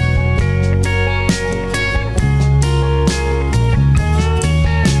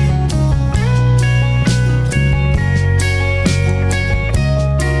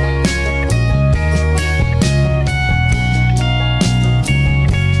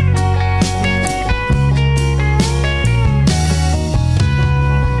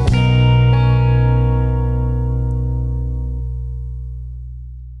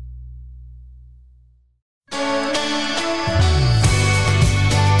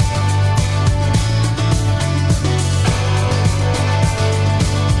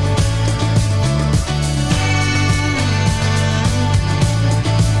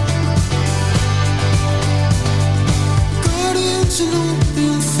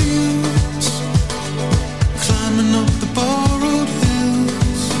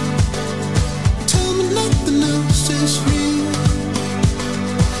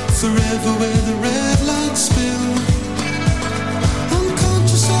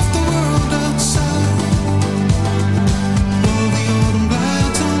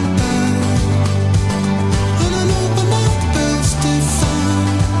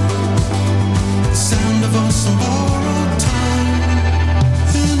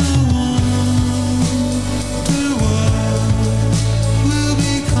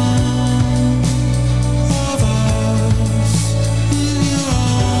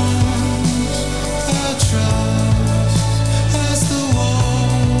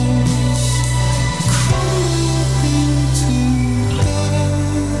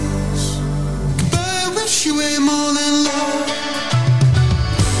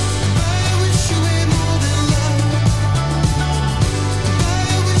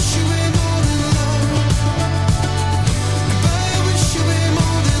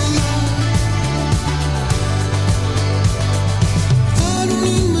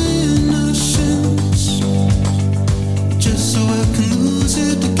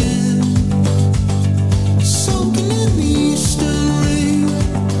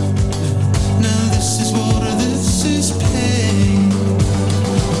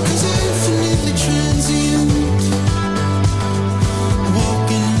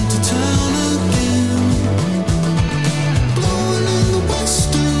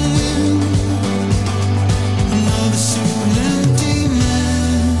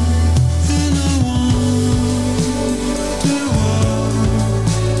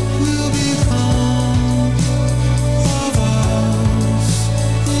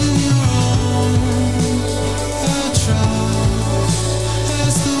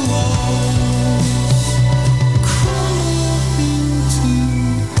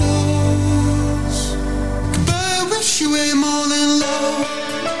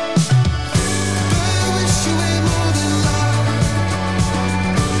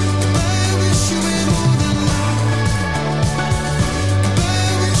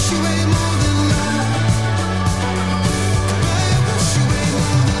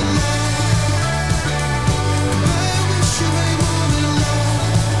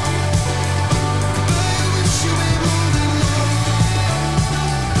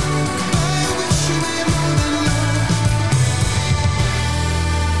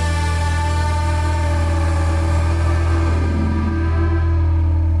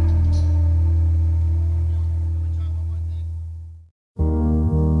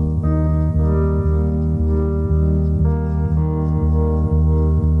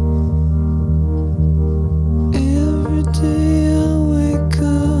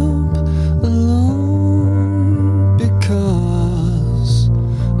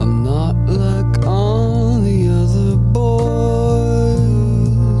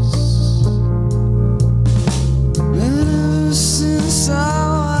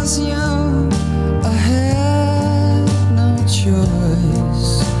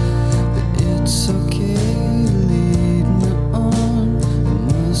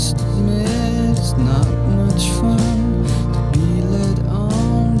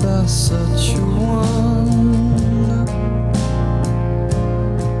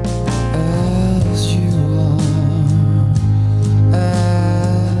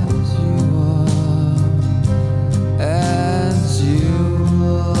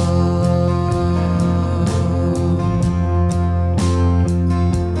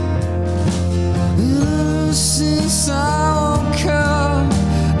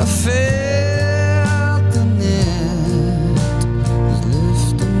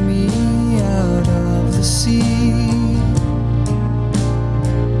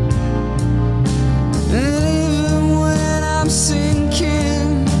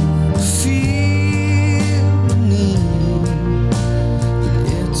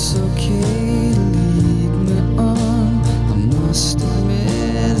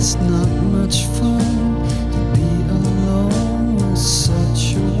 it's not much fun to be alone with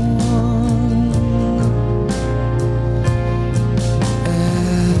such a one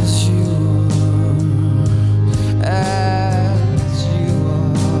as you are, as you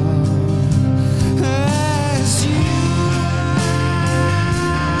are, as you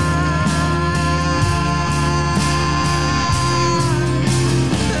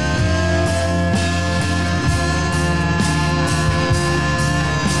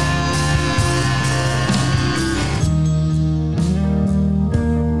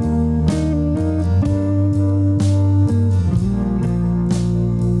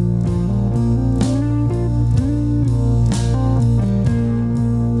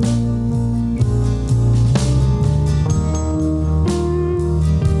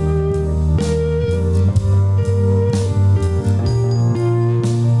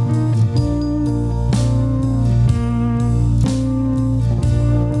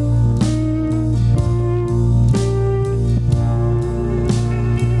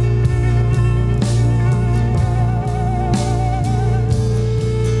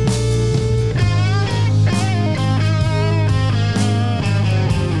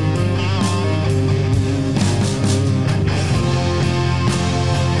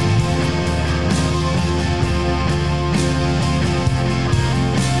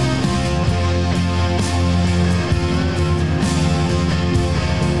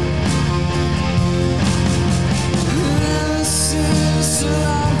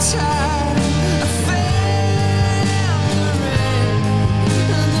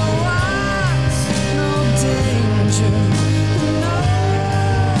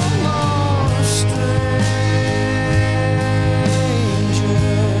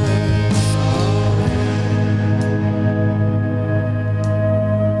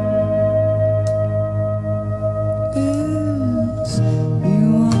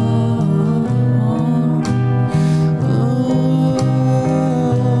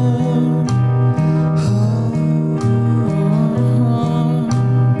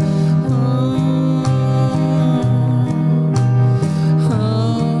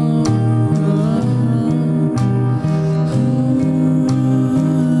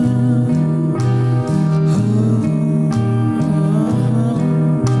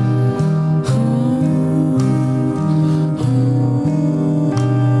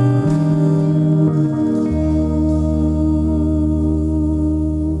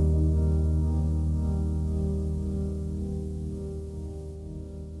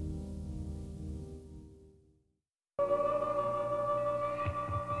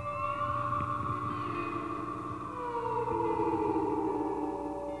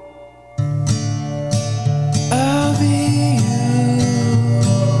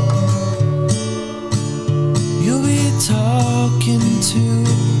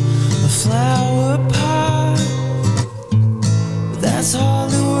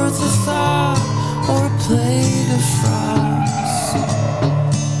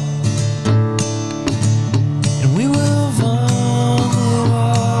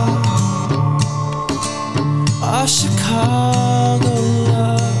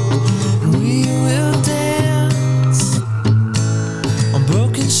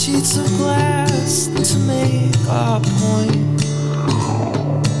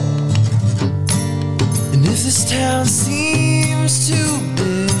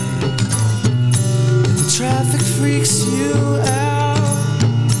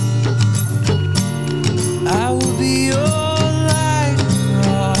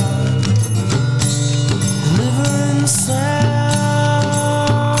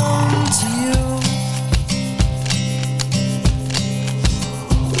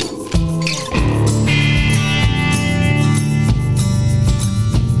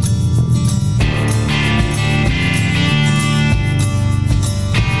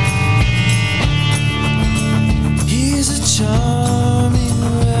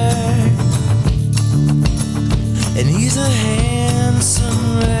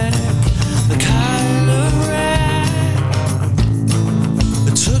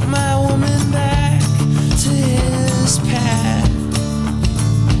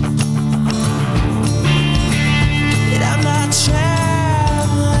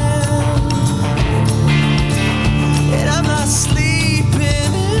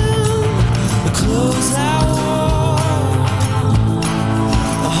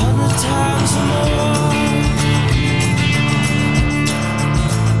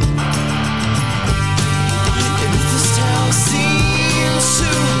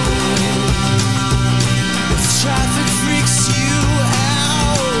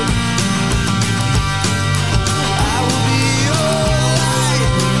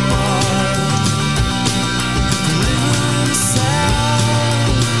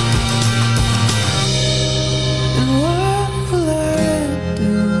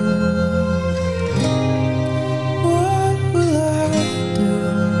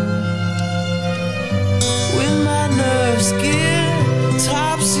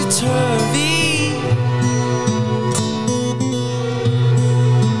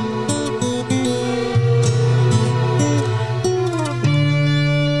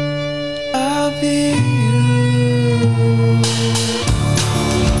be you.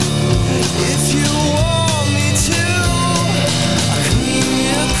 If you want me to, I'll clean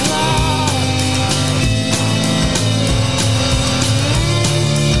your clock.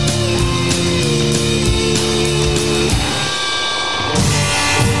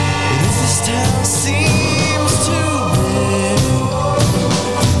 And if this town seems too big,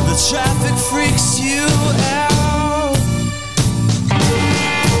 the traffic freaks you out.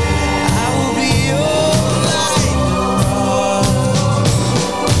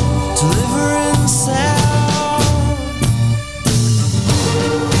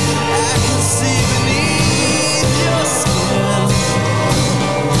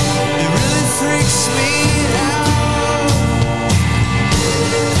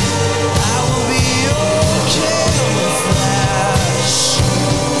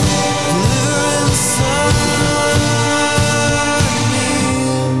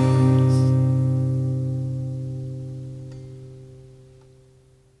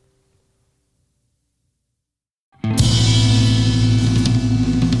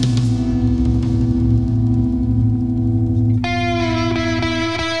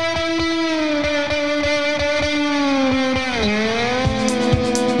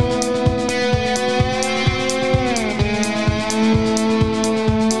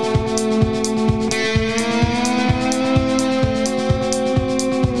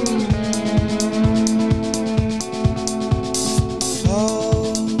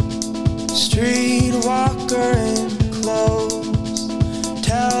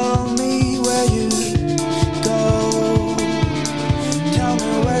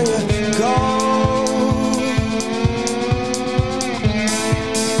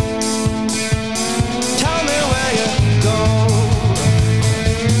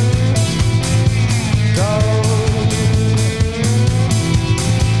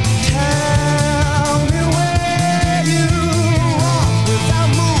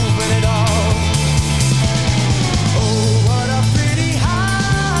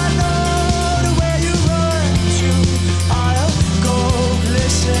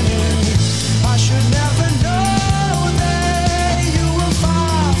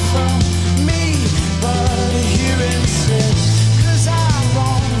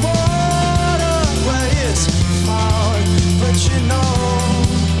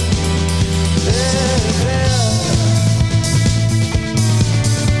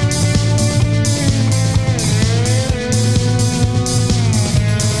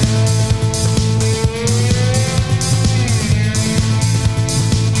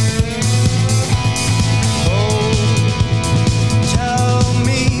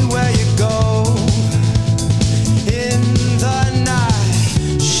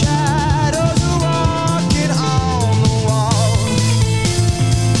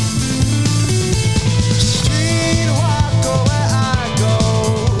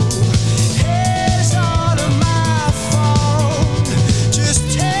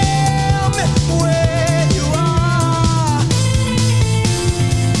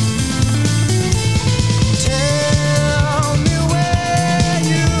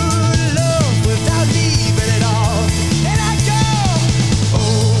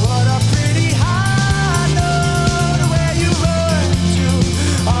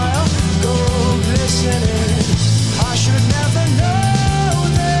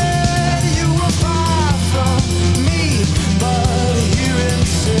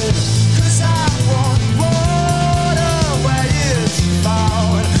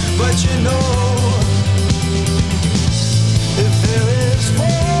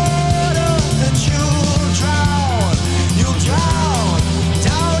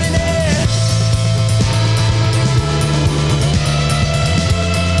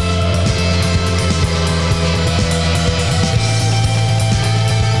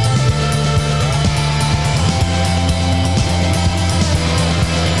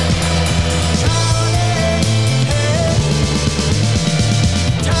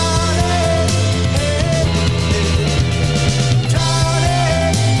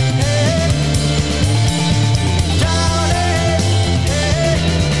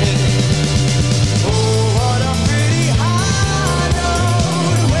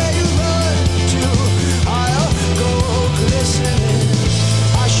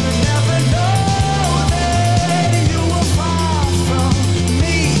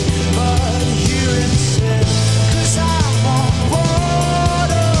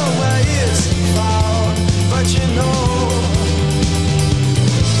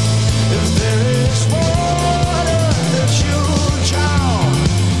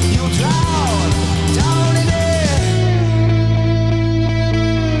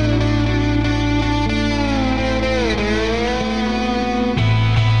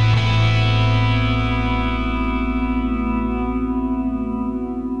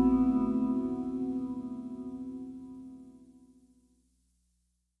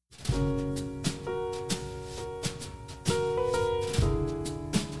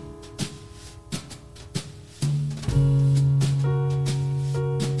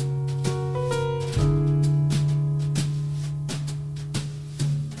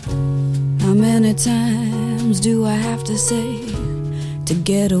 How many times do I have to say to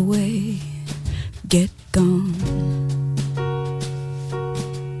get away, get gone?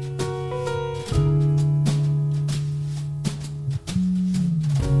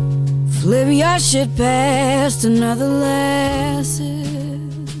 Flip your shit past another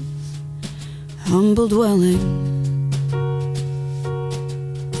lass's humble dwelling.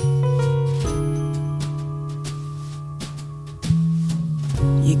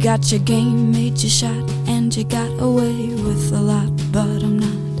 You got your game, made your shot, and you got away with a lot, but I'm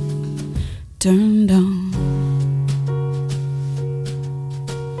not turned on.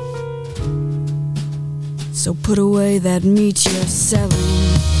 So put away that meat you're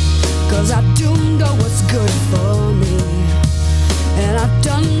selling, 'cause I do know what's good for me, and I've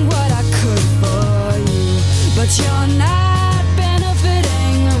done what I could for you, but you're not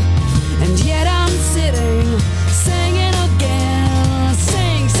benefiting, and yet I'm sitting, singing again,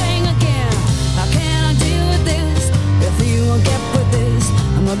 sing again. How can I deal with this if you won't get with this?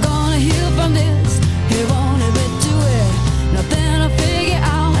 Am I gonna heal from this? He won't admit to it, nothing to figure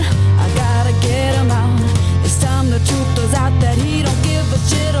out. I gotta get him out. It's time the truth was out that he don't give a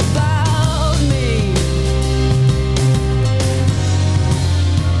shit about me.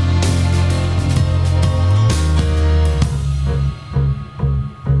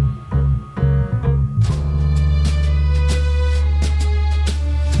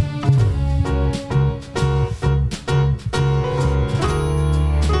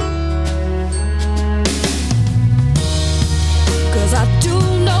 'Cause I do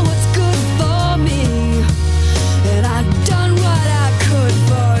know what's good for me, and I've done what I could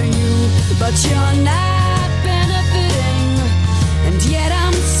for you, but you're not benefiting, and yet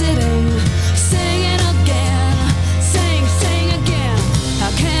I'm sitting, singing again, sing again.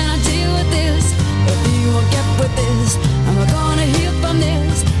 How can I deal with this if you won't get with this? Am I gonna heal from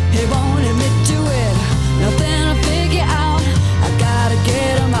this? He won't admit to it, nothing to figure out. I gotta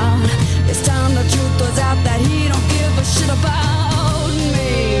get him out. It's time the truth was out that he don't give a shit about me.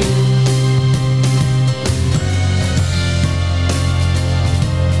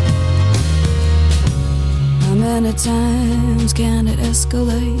 How many times can it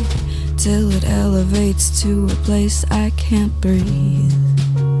escalate till it elevates to a place I can't breathe?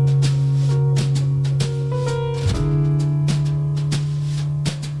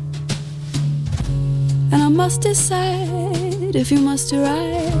 And I must decide if you must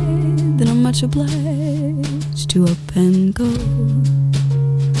ride, then I'm much obliged to up and go.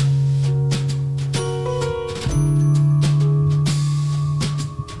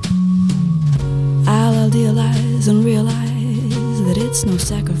 I'll idealize and realize that it's no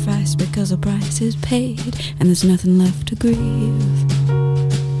sacrifice, because a price is paid and there's nothing left to grieve.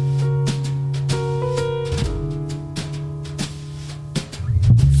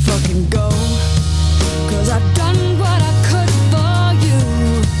 Fucking go, 'cause I've done what I could for you,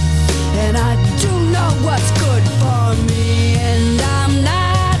 and I do know what's good for me, and I'm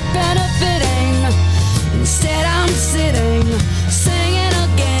not benefiting. Instead I'm sitting, singing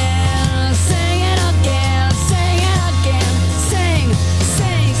again, singing again, singing again, sing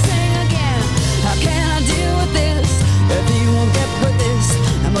again. How can I deal with this if he won't get with this?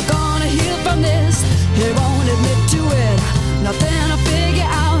 Am I gonna heal from this? He won't admit to it, nothing to figure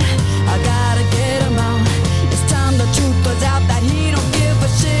out. I gotta get him out. It's time the truth was out that he don't give a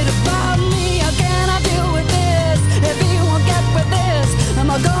shit about me. How can I deal with this if he won't get with this? Am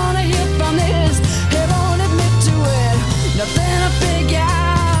I gonna heal from this? He won't admit to it, nothing to figure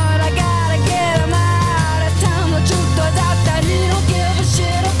out. I gotta get him out. It's time the truth was out that he don't give a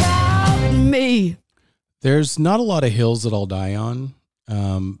shit about me. There's not a lot of hills that I'll die on,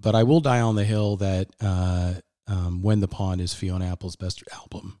 but I will die on the hill that When the Pond is Fiona Apple's best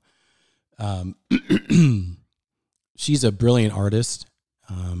album. She's a brilliant artist.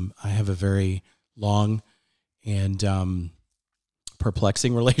 I have a very long and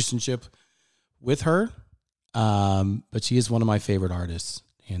perplexing relationship with her, but she is one of my favorite artists,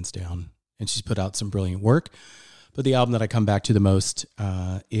 hands down. And she's put out some brilliant work. But the album that I come back to the most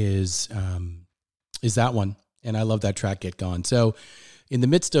is that one, and I love that track, Get Gone. So in the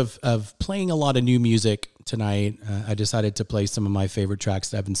midst of playing a lot of new music tonight, I decided to play some of my favorite tracks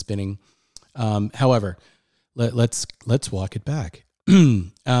that I've been spinning. However, let's walk it back.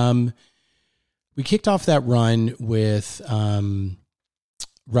 We kicked off that run with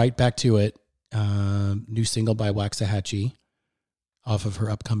Right Back to It, new single by Waxahachie off of her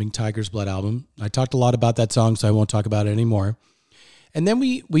upcoming Tiger's Blood album. I talked a lot about that song, so I won't talk about it anymore. And then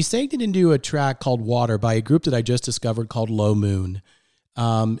we segued it into a track called Water by a group that I just discovered called Low Moon.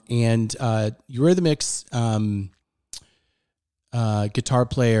 And Eurythmics guitar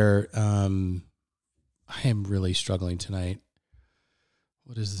player. I am really struggling tonight.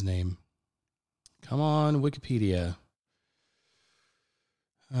 What is his name? Come on, Wikipedia.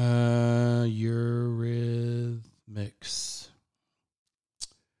 Eurythmics.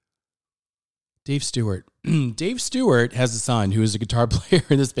 Dave Stewart. Dave Stewart has a son who is a guitar player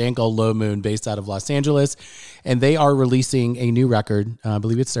in this band called Low Moon based out of Los Angeles. And they are releasing a new record. I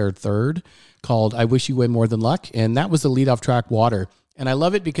believe it's their third, called I Wish You Way More Than Luck. And that was the lead off track, Water. And I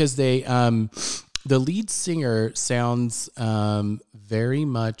love it because they, the lead singer sounds very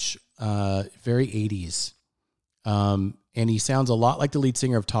much, very 80s. And he sounds a lot like the lead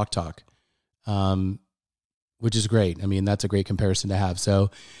singer of Talk Talk, which is great. I mean, that's a great comparison to have. So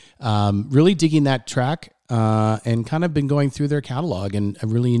really digging that track and kind of been going through their catalog and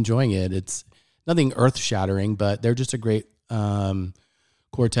really enjoying it. It's nothing earth-shattering, but they're just a great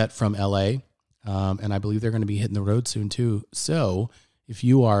quartet from LA. And I believe they're going to be hitting the road soon too. So if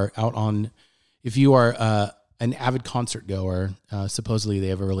you are an avid concert goer, supposedly they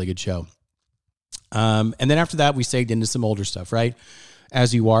have a really good show. And then after that, we segued into some older stuff, right?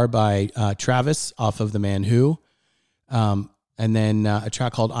 As You Are by Travis off of The Man Who. And then a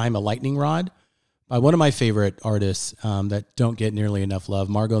track called I'm a Lightning Rod by one of my favorite artists that don't get nearly enough love,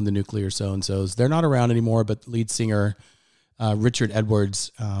 Margot and the Nuclear So-and-Sos. They're not around anymore, but lead singer Richard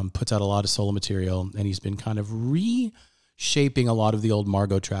Edwards puts out a lot of solo material, and he's been kind of reshaping a lot of the old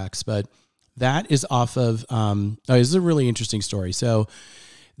Margot tracks. But that is off of, this is a really interesting story. So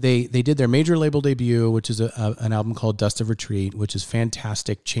they did their major label debut, which is an album called Dust of Retreat, which is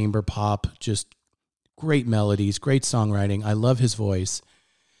fantastic chamber pop, just great melodies, great songwriting. I love his voice.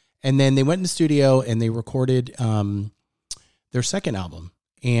 And then they went in the studio and they recorded their second album.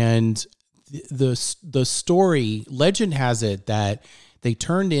 And the story, legend has it that they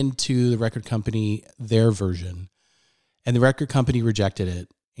turned into the record company their version, and the record company rejected it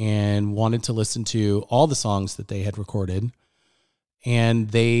and wanted to listen to all the songs that they had recorded. And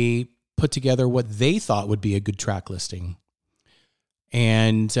they put together what they thought would be a good track listing.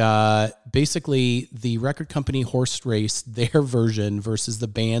 And basically, the record company horse raced their version versus the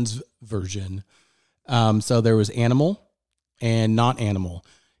band's version. So there was Animal and Not Animal.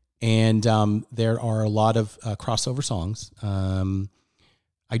 And there are a lot of crossover songs.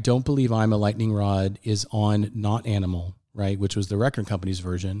 I don't believe I'm a Lightning Rod is on Not Animal, right, which was the record company's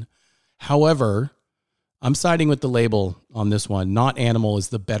version. However, I'm siding with the label on this one. Not Animal is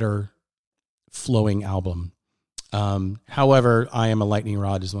the better flowing album. However, I Am a Lightning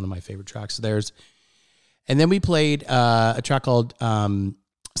Rod is one of my favorite tracks of theirs. And then we played a track called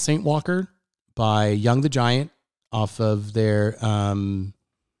Saint Walker by Young the Giant off of their,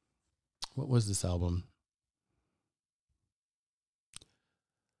 what was this album?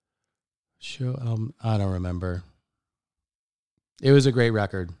 Show album? I don't remember. It was a great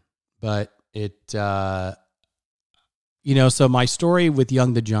record, but it, so my story with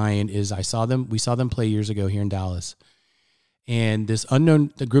Young the Giant is we saw them play years ago here in Dallas, and this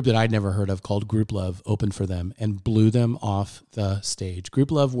the group that I'd never heard of called Group Love opened for them and blew them off the stage. Group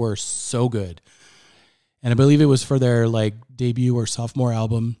Love were so good. And I believe it was for their debut or sophomore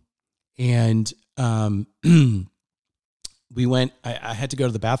album. And, we went, I had to go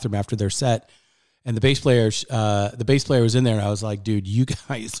to the bathroom after their set, and the bass player was in there, and I was like, dude, you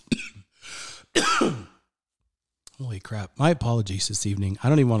guys, holy crap. My apologies this evening. I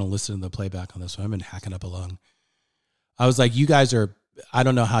don't even want to listen to the playback on this one. I've been hacking up a lung. I was like, you guys I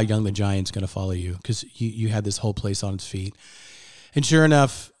don't know how Young the Giant's going to follow you, because you had this whole place on its feet. And sure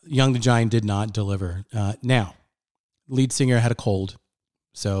enough, Young the Giant did not deliver. Now, lead singer had a cold.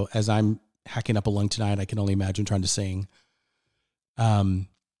 So as I'm hacking up a lung tonight, I can only imagine trying to sing. And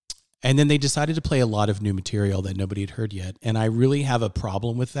then they decided to play a lot of new material that nobody had heard yet. And I really have a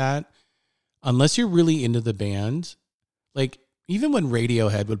problem with that. Unless you're really into the band, even when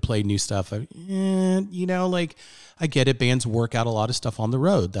Radiohead would play new stuff, I get it. Bands work out a lot of stuff on the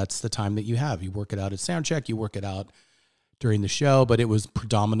road. That's the time that you have. You work it out at soundcheck, you work it out during the show, but it was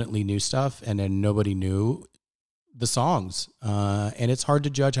predominantly new stuff. And then nobody knew the songs. And it's hard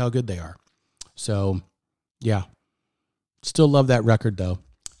to judge how good they are. So yeah, still love that record though.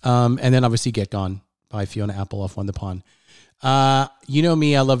 And then obviously Get Gone by Fiona Apple off One the Pond. You know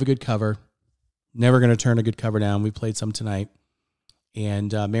me, I love a good cover. Never going to turn a good cover down. We played some tonight.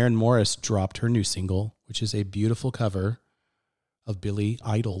 And Maren Morris dropped her new single, which is a beautiful cover of Billy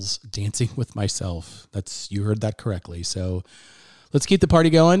Idol's Dancing with Myself. You heard that correctly. So let's keep the party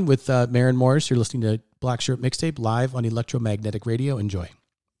going with Maren Morris. You're listening to Black Shirt Mixtape live on Electromagnetic Radio. Enjoy.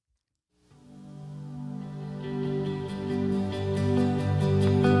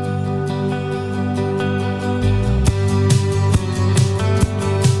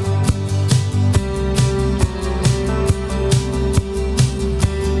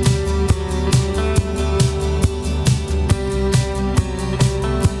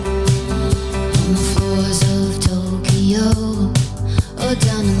 Or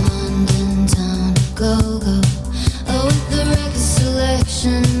down in London town to go-go. Oh, with the record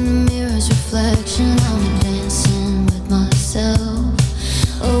selection, the mirror's reflection, I'm dancing with myself.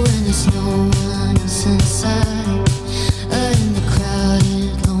 Oh, when there's no one else inside, in the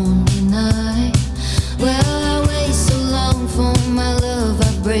crowded, lonely night. Well, I wait so long for my love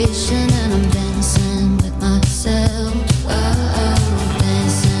vibration, and I'm dancing with myself. Oh,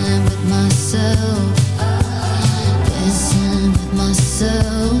 dancing with myself. Dancing with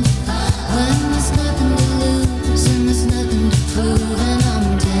myself. When there's nothing to lose and there's nothing to prove, and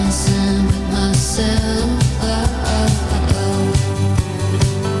I'm dancing with myself.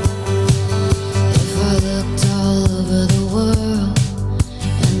 If I looked all over the world,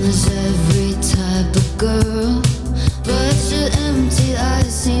 and there's every type of girl, but your empty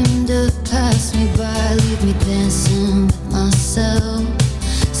eyes seem to pass me by, leave me dancing with myself.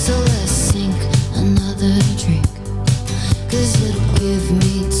 So let's sink another drink, 'cause it'll give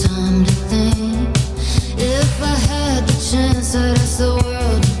me time to think. If I had the chance, I'd ask the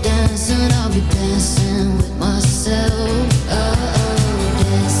world to dance, and I'll be dancing with myself.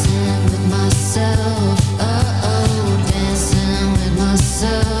 Dancing with myself. Dancing with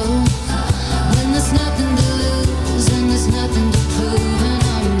myself. When there's nothing to lose and there's nothing to prove, and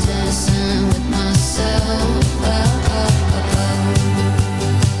I'm dancing with myself.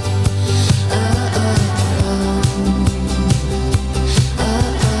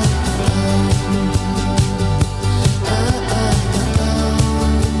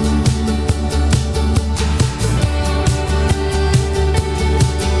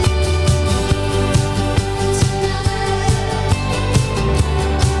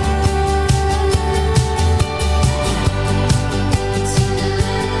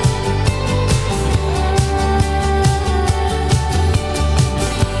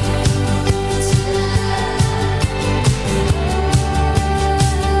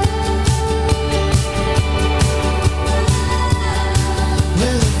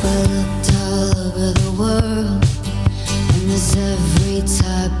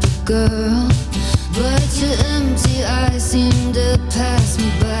 Girl, but your empty eyes seem to pass me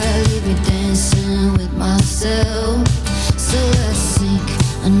by, leave me dancing with myself. So let's sink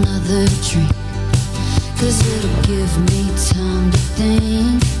another drink, 'cause it'll give me time to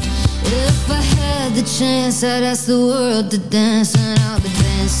think. If I had the chance, I'd ask the world to dance, and I'll be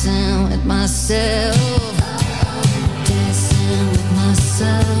dancing with myself. Dancing with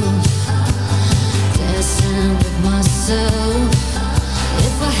myself. Dancing with myself.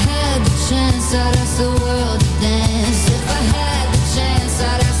 If I had the chance, I'd ask the world to dance. If I had the chance,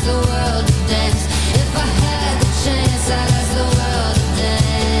 I'd ask the world to dance. If I had the chance, I'd ask the world to dance.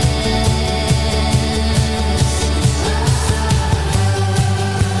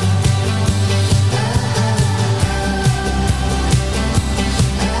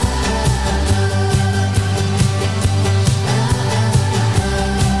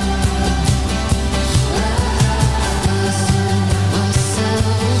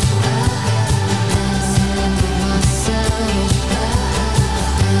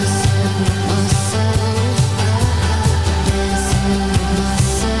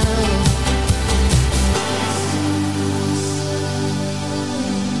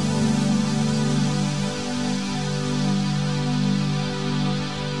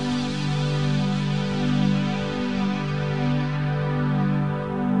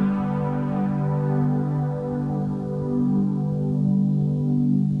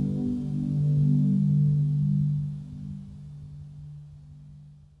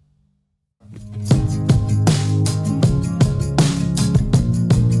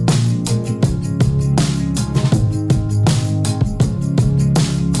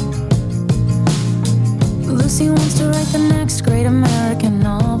 Lucy wants to write the next great American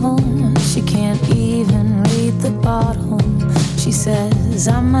novel. She can't even read the bottle. She says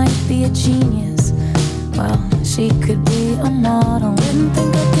I might be a genius. Well, she could be a model. Didn't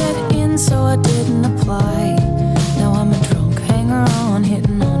think I'd get in, so I didn't apply. Now I'm a drunk hanger-on,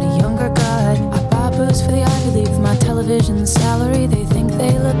 hitting on a younger guy. I buy booze for the Ivy League with my television salary. They think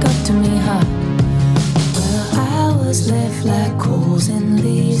they look up to me, huh? Well, I was left like coals and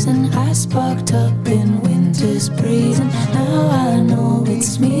leaves, and I sparked up in winter's breeze. And now I know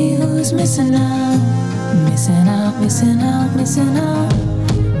it's me who's missing out. Missing out, missing out, missing out.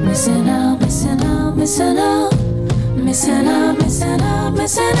 Missing out, missing out, missing out. Missing out, missing out,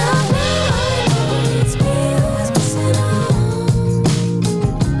 missing out. Now I know it's me who's missing out.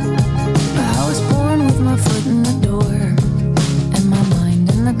 I was born with my foot in the door, and my mind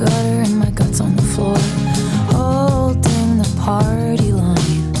in the gutter, and my guts on the floor, holding the party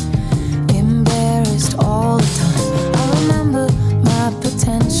line, embarrassed all the time. I remember my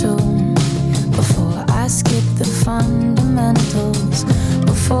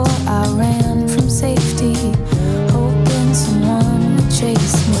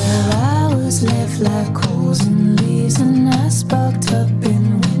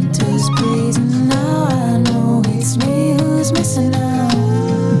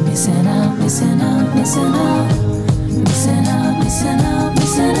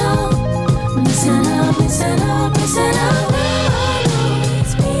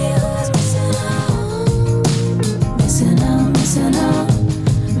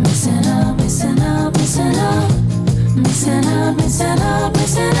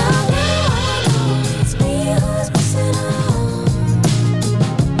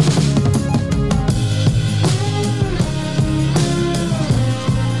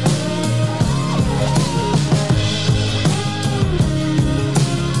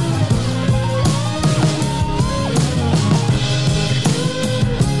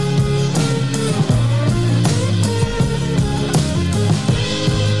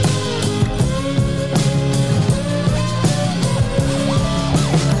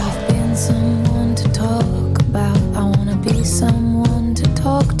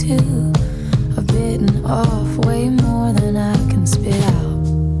off way more than I can spit out.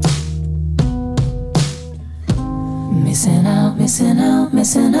 Missing out, missing out,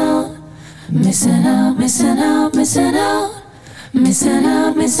 missing out. Missing out, missing out, missing out. Missing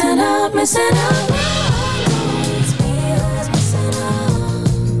out, missing out, missing out. It's me who's missing out.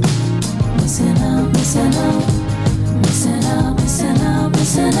 Missing out, missing out. Missing out, missing out,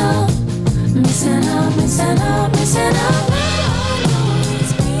 missing out. Missing out, missing out, missing out.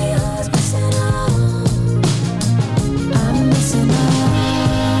 It's me who's missing out. I'm missing out.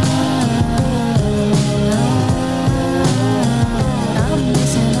 I'm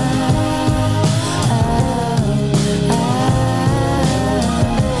missing out.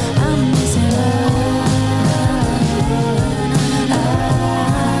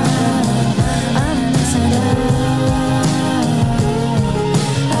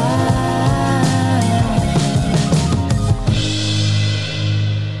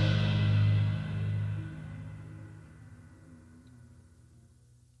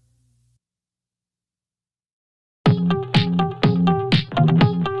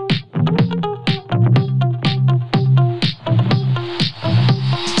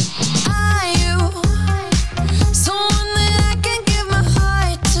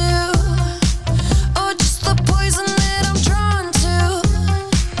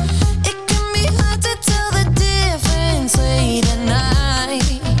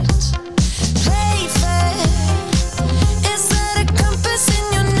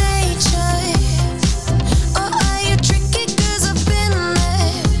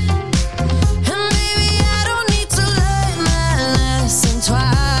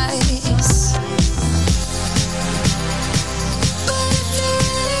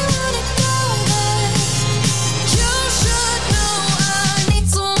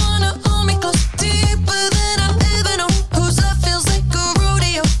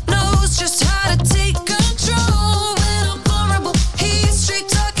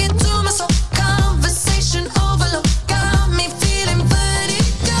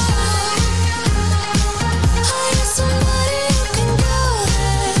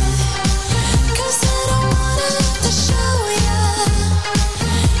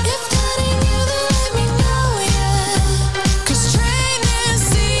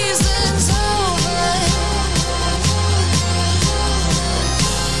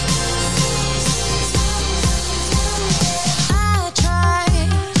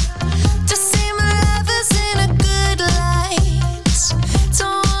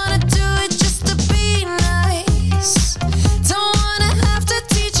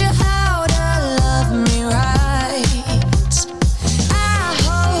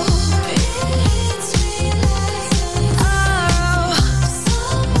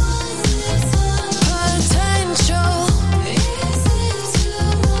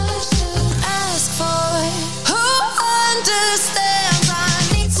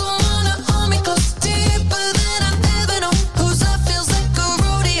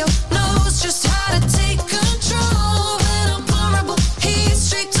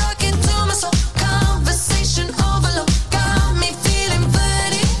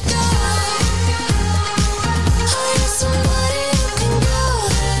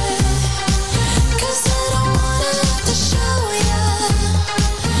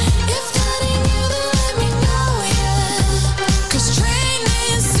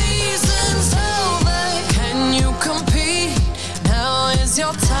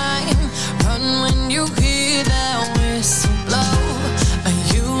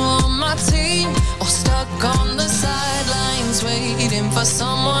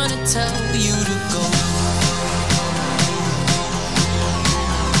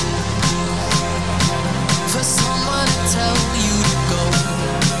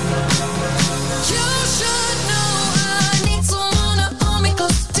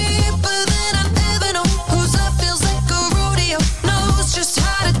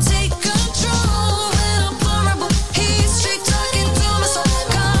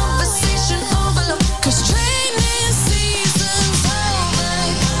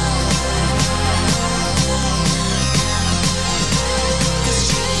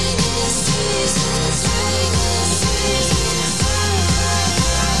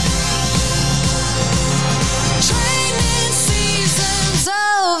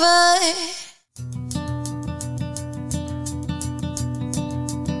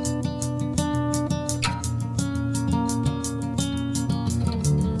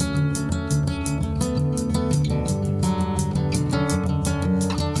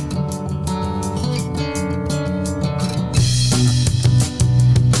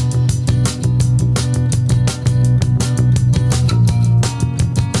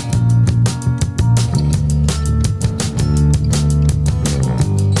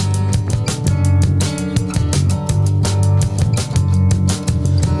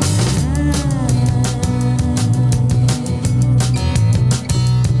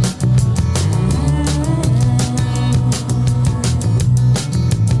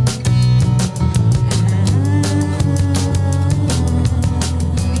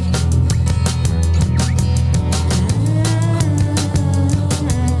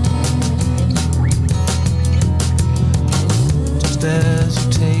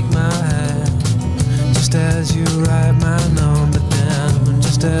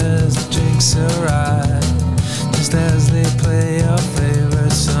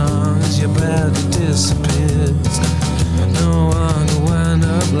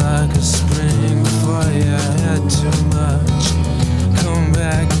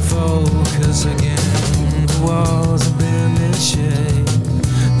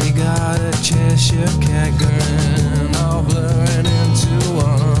 guess you can't grin, all blurring into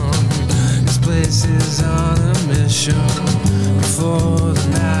one. This place is on a mission before the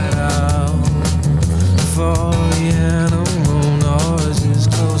night out. Before the animal noises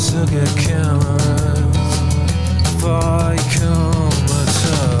closer get cameras. Before you come a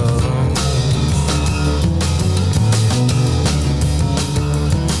tongue.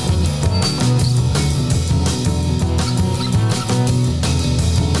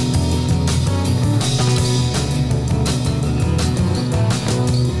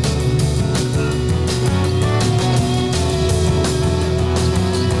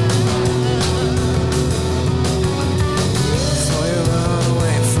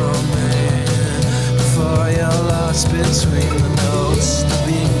 Between the notes, the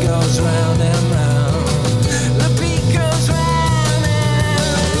beat goes round and round. The beat goes round and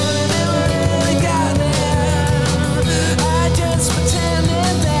round. We got there. I just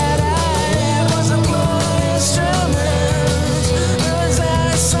pretended that I wasn't playing instruments. As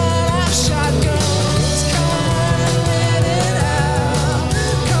I set up shotguns, come on and let it out.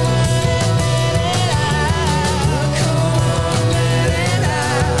 Come on and let it out. Come on and let it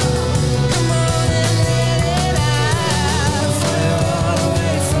out. Come on and let it out.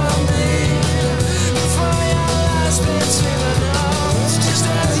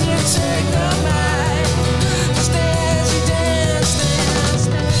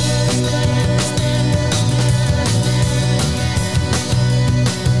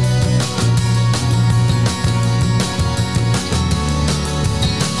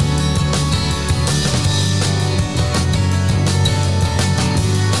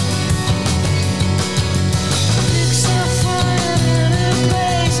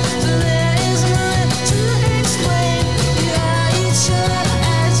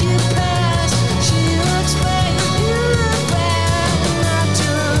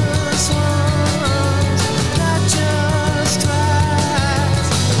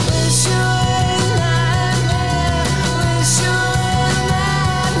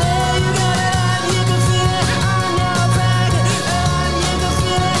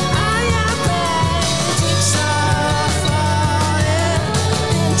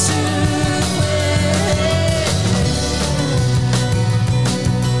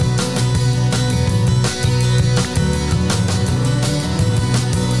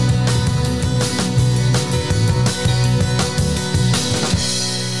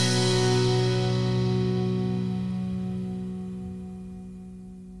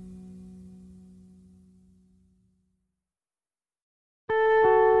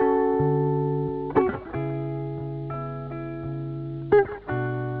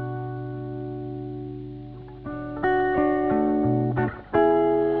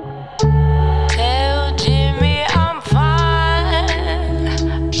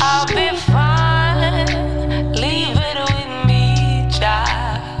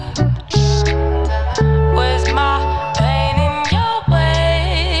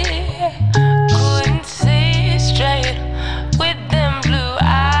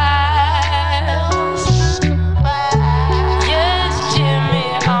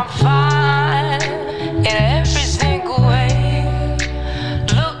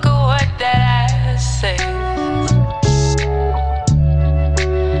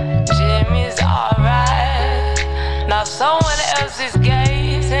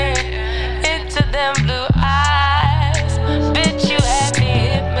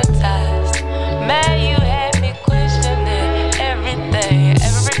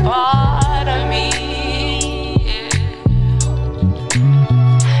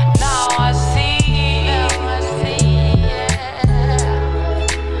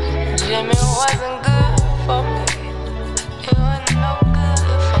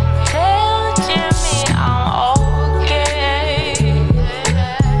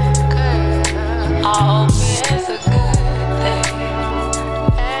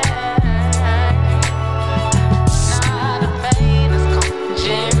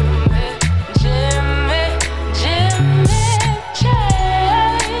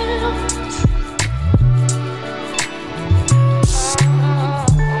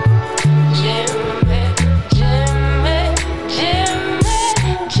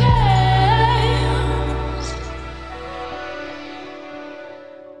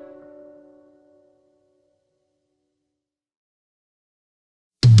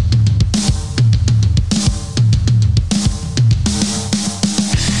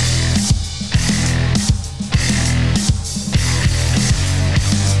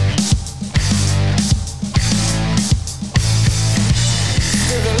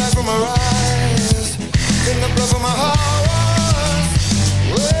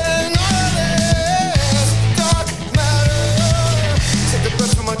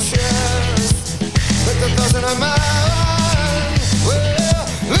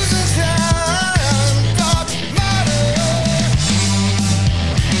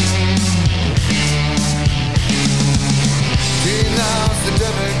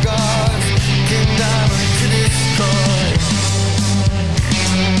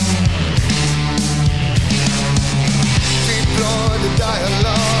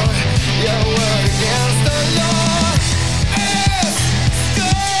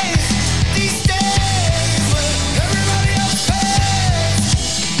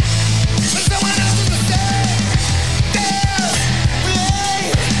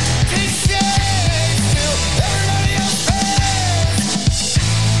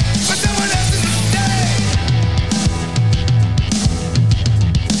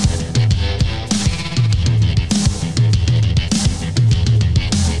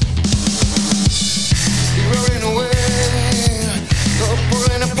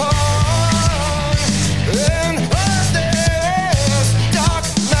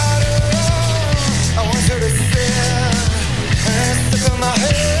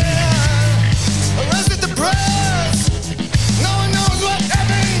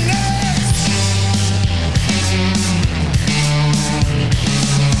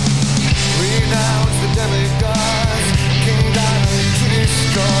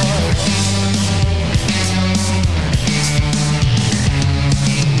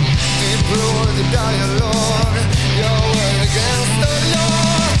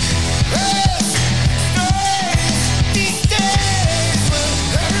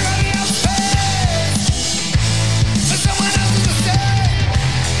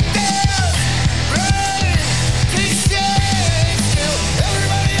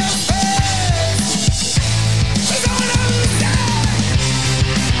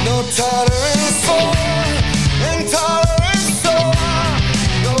 No tolerance for intolerance, so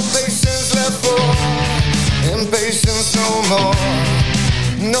no patience left for impatience no more.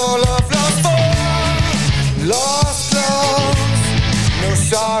 No love lost for lost love. No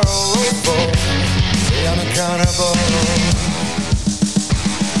sorrow for the unaccountable.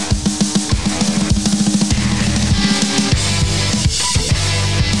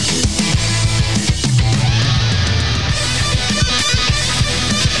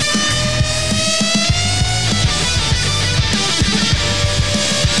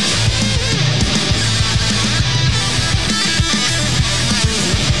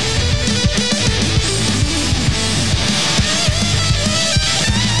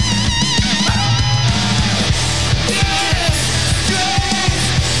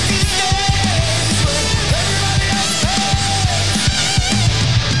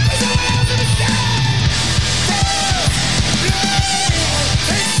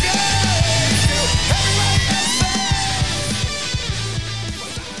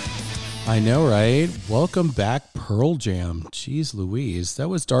 I know, right? Welcome back, Pearl Jam. Jeez Louise. That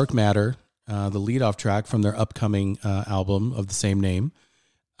was Dark Matter, the lead-off track from their upcoming album of the same name.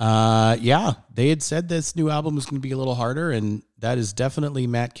 Yeah, they had said this new album was going to be a little harder, and that is definitely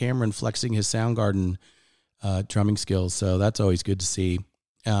Matt Cameron flexing his Soundgarden drumming skills, so that's always good to see.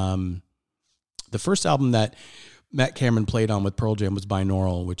 The first album that Matt Cameron played on with Pearl Jam was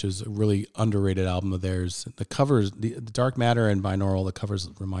Binaural, which is a really underrated album of theirs. The covers, the Dark Matter and Binaural, the covers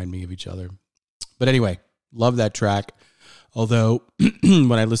remind me of each other. But anyway, love that track. Although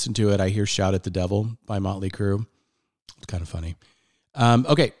when I listen to it, I hear Shout at the Devil by Motley Crue. It's kind of funny.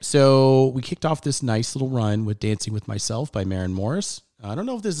 Okay, so we kicked off this nice little run with Dancing With Myself by Maren Morris. I don't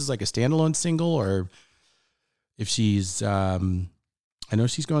know if this is like a standalone single or if she's... I know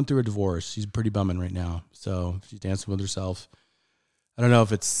she's going through a divorce. She's pretty bumming right now. So she's dancing with herself. I don't know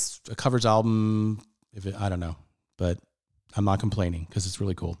if it's a covers album. I don't know. But I'm not complaining because it's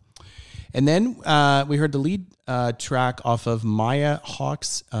really cool. And then we heard the lead track off of Maya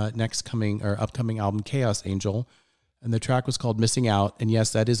Hawke's upcoming album, Chaos Angel. And the track was called Missing Out. And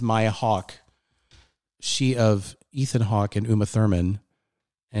yes, that is Maya Hawke. She of Ethan Hawke and Uma Thurman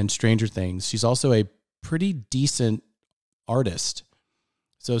and Stranger Things. She's also a pretty decent artist.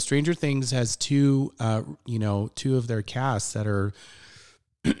 So Stranger Things has two of their casts that are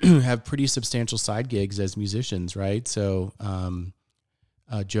have pretty substantial side gigs as musicians, right? So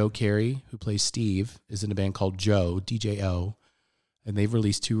Joe Carey, who plays Steve, is in a band called Joe, DJO, and they've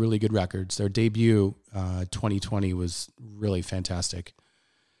released two really good records. Their debut, 2020, was really fantastic.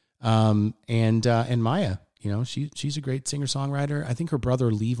 And Maya, she's a great singer-songwriter. I think her brother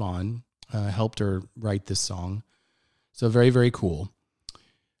Levon helped her write this song. So very, very cool.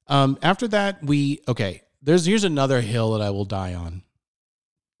 After that, here's another hill that I will die on.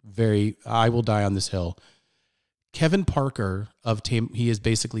 I will die on this hill. Kevin Parker he is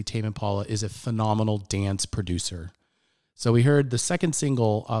basically Tame Impala, is a phenomenal dance producer. So we heard the second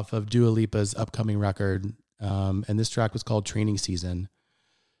single off of Dua Lipa's upcoming record, and this track was called Training Season.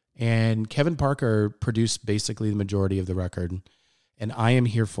 And Kevin Parker produced basically the majority of the record, and I am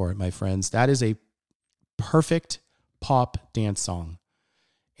here for it, my friends. That is a perfect pop dance song.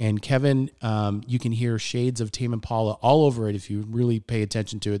 And Kevin, you can hear shades of Tame Impala all over it if you really pay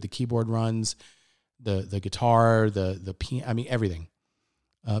attention to it. The keyboard runs, the guitar, the piano, I mean, everything.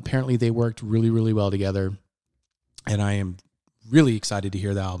 Apparently they worked really, really well together. And I am really excited to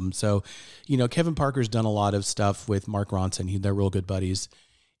hear the album. So, Kevin Parker's done a lot of stuff with Mark Ronson. They're real good buddies.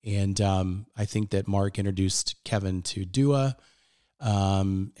 And I think that Mark introduced Kevin to Dua,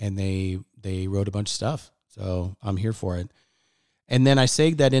 and they wrote a bunch of stuff. So I'm here for it. And then I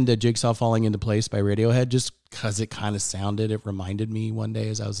segged that into Jigsaw Falling Into Place by Radiohead just because it reminded me one day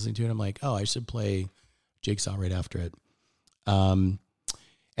as I was listening to it. I'm like, oh, I should play Jigsaw right after it. And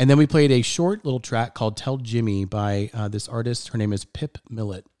then we played a short little track called Tell Jimmy by this artist. Her name is Pip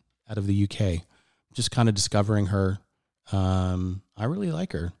Millett out of the UK. Just kind of discovering her. I really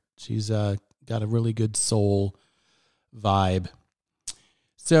like her. She's got a really good soul vibe.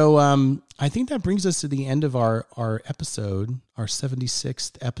 So I think that brings us to the end of our episode, our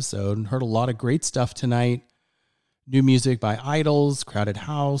 76th episode. Heard a lot of great stuff tonight. New music by Idols, Crowded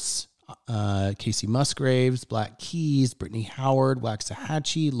House, Casey Musgraves, Black Keys, Brittany Howard,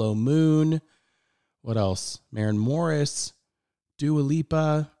 Waxahachie, Low Moon. What else? Maren Morris, Dua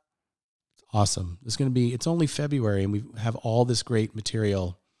Lipa. Awesome. It's only February and we have all this great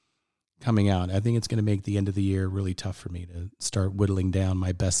material coming out. I think it's going to make the end of the year really tough for me to start whittling down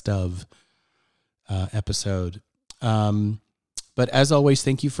my best of episode. But as always,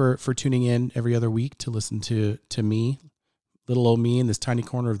 thank you for tuning in every other week to listen to me little old me in this tiny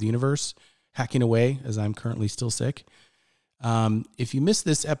corner of the universe, hacking away as I'm currently still sick. If you missed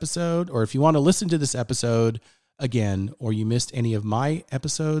this episode, or if you want to listen to this episode again, or you missed any of my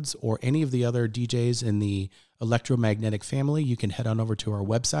episodes or any of the other DJs in the electromagnetic family, you can head on over to our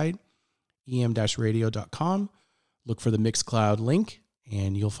website, em-radio.com. Look for the Mixcloud link,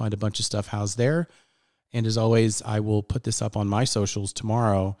 and you'll find a bunch of stuff housed there. And as always, I will put this up on my socials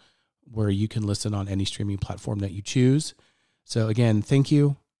tomorrow, where you can listen on any streaming platform that you choose. So again, thank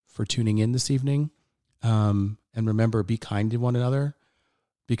you for tuning in this evening. And remember, be kind to one another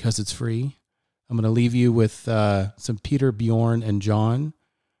because it's free. I'm going to leave you with some Peter, Bjorn, and John,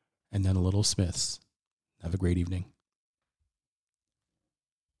 and then a little Smiths. Have a great evening.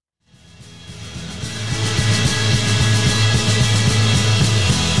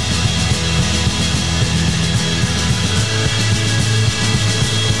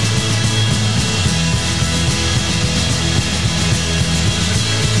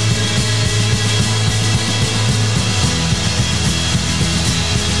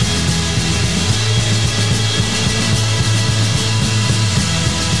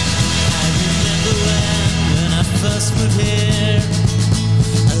 First moved here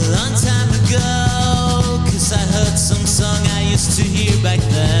a long time ago, 'cause I heard some song I used to hear back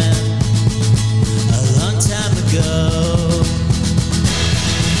then, a long time ago.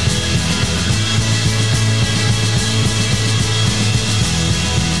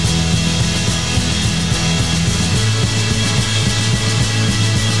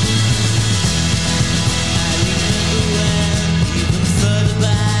 I remember when, even further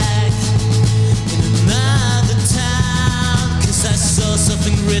back, I saw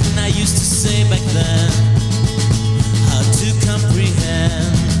something written I used to say back then, hard to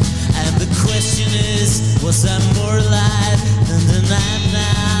comprehend. And the question is, was I more alive than I am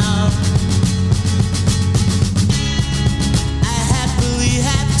now? I happily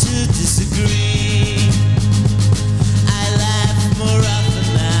have to disagree. I laugh more often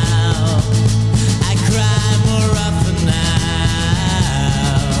now, I cry more often now.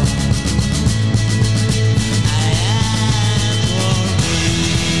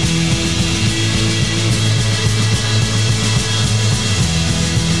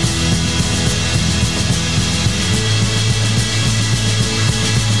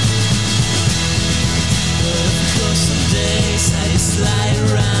 Lie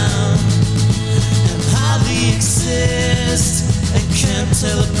around and hardly exist, and can't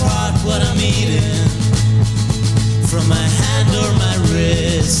tell apart what I'm eating from my hand or my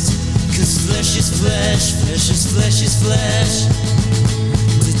wrist. 'Cause flesh is flesh, flesh is flesh is flesh.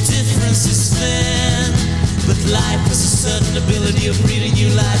 The difference is thin, but life has a certain ability of breathing new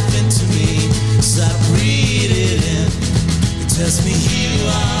life into me. So I breathe it in. It tells me here you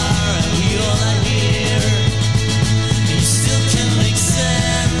are, and we all are here. Can make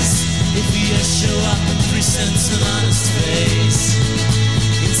sense if we just show up and present an honest face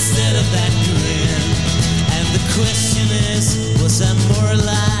instead of that grin. And the question is, was I more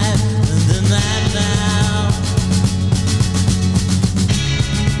alive than I am now?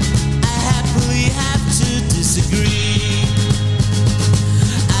 I happily have to disagree.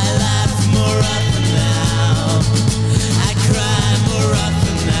 I laugh more often now, I cry more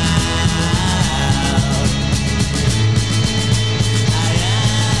often now.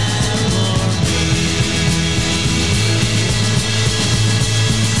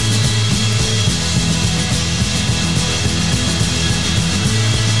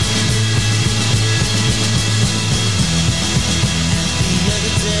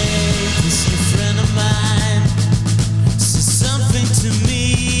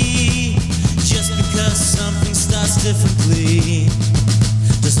 Differently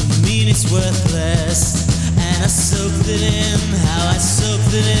doesn't mean it's worthless. And I soaked it in, how I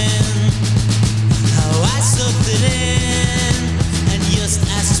soaked it in, how I soaked it in, and just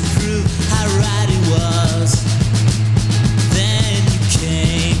as to prove how right it was, then you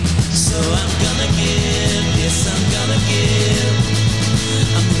came. So I'm gonna give, yes I'm gonna give,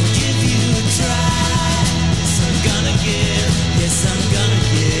 I'm gonna give you a try. Yes I'm gonna give, yes I'm gonna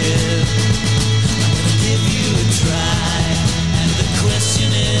give, give you a try. And the question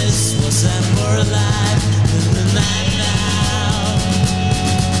is, was I more alive than I am now?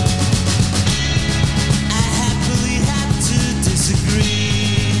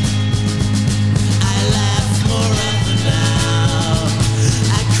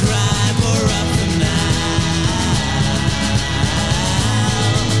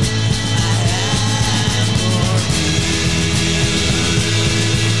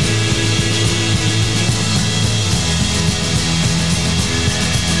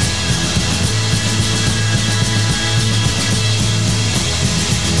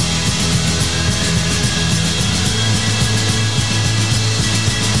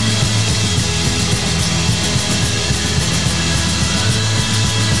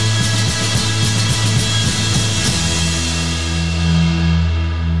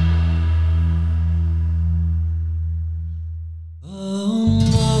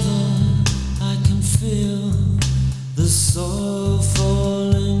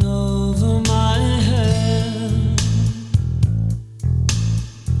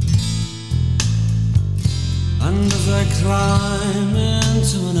 I climb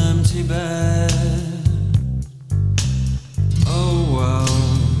into an empty bed. Oh well,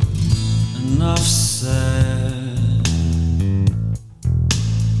 enough said.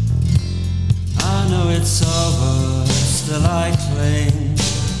 I know it's over, still I cling.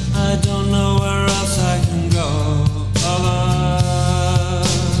 I don't know where else I can go.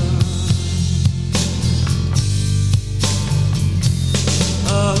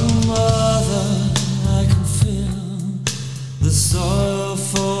 Oh mother, I can feel the soil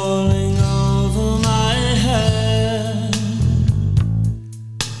falling over my head.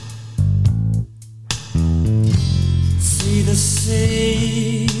 See, the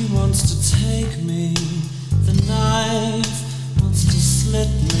sea wants to take me, the knife wants to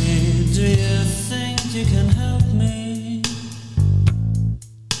slit me. Do you think you can help me?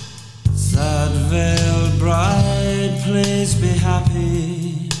 Sad veiled bride, please be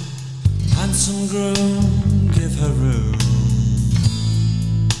happy. Handsome groom, give her room.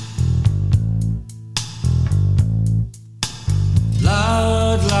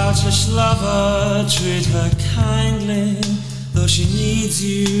 Loud, loutish lover, treat her kindly, though she needs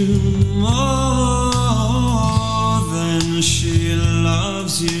you more than she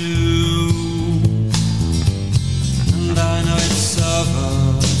loves you. And I know it's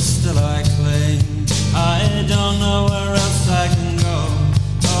over, still I cling. I don't know where else I can go.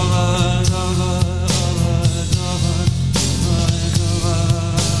 Over.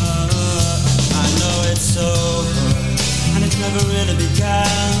 I know it's over, and it never really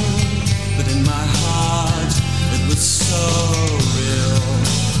began, but in my heart it was so real.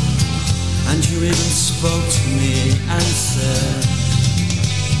 And you even spoke to me and said,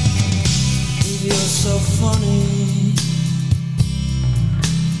 if you're so funny,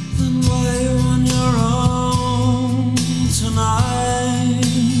 then why are you on your own tonight?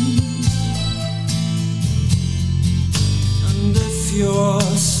 And if you're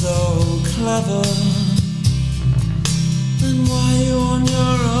so clever, then why are you on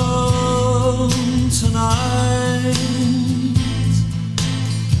your own tonight?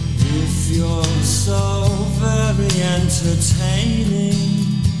 If you're so very entertaining,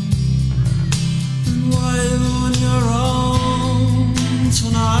 then why are you on your own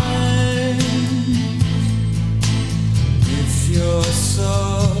tonight? If you're so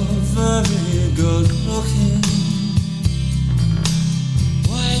very good looking,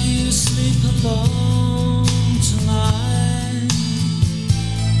 why do you sleep alone tonight?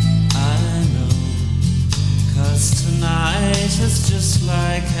 I know, 'cause tonight is just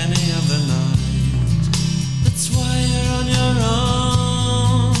like any other night. That's why you're on your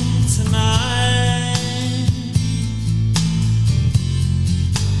own tonight.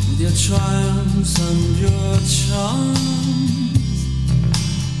 With your triumphs and your charms,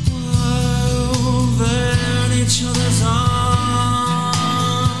 while they're in each other's arms.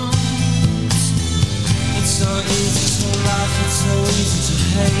 It's so easy to laugh, it's so easy to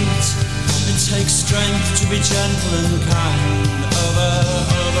hate. It takes strength to be gentle and kind. Over.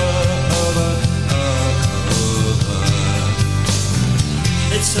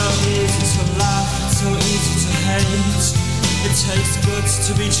 It's so easy to laugh, it's so easy to hate. It takes guts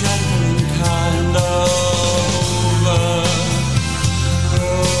to be gentle and kind. Over.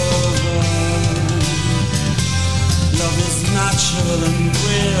 Love is natural and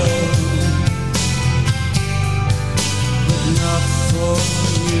real, but not for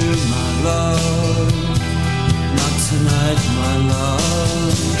you, my love. Not tonight, my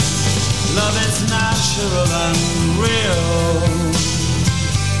love. Love is natural and real,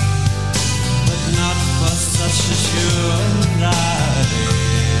 but not for such as you and I,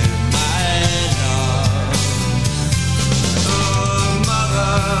 my love. Oh,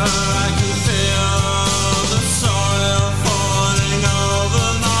 mother, I can feel the soil falling over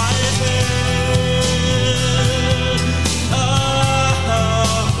my head.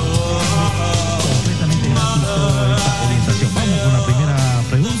 Completamente gratuito esta actualización. Vamos con la primera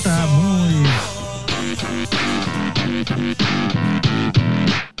pregunta.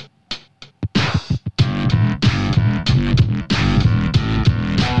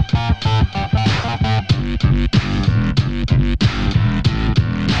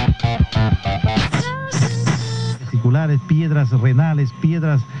 Piedras renales,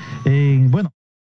 piedras, bueno.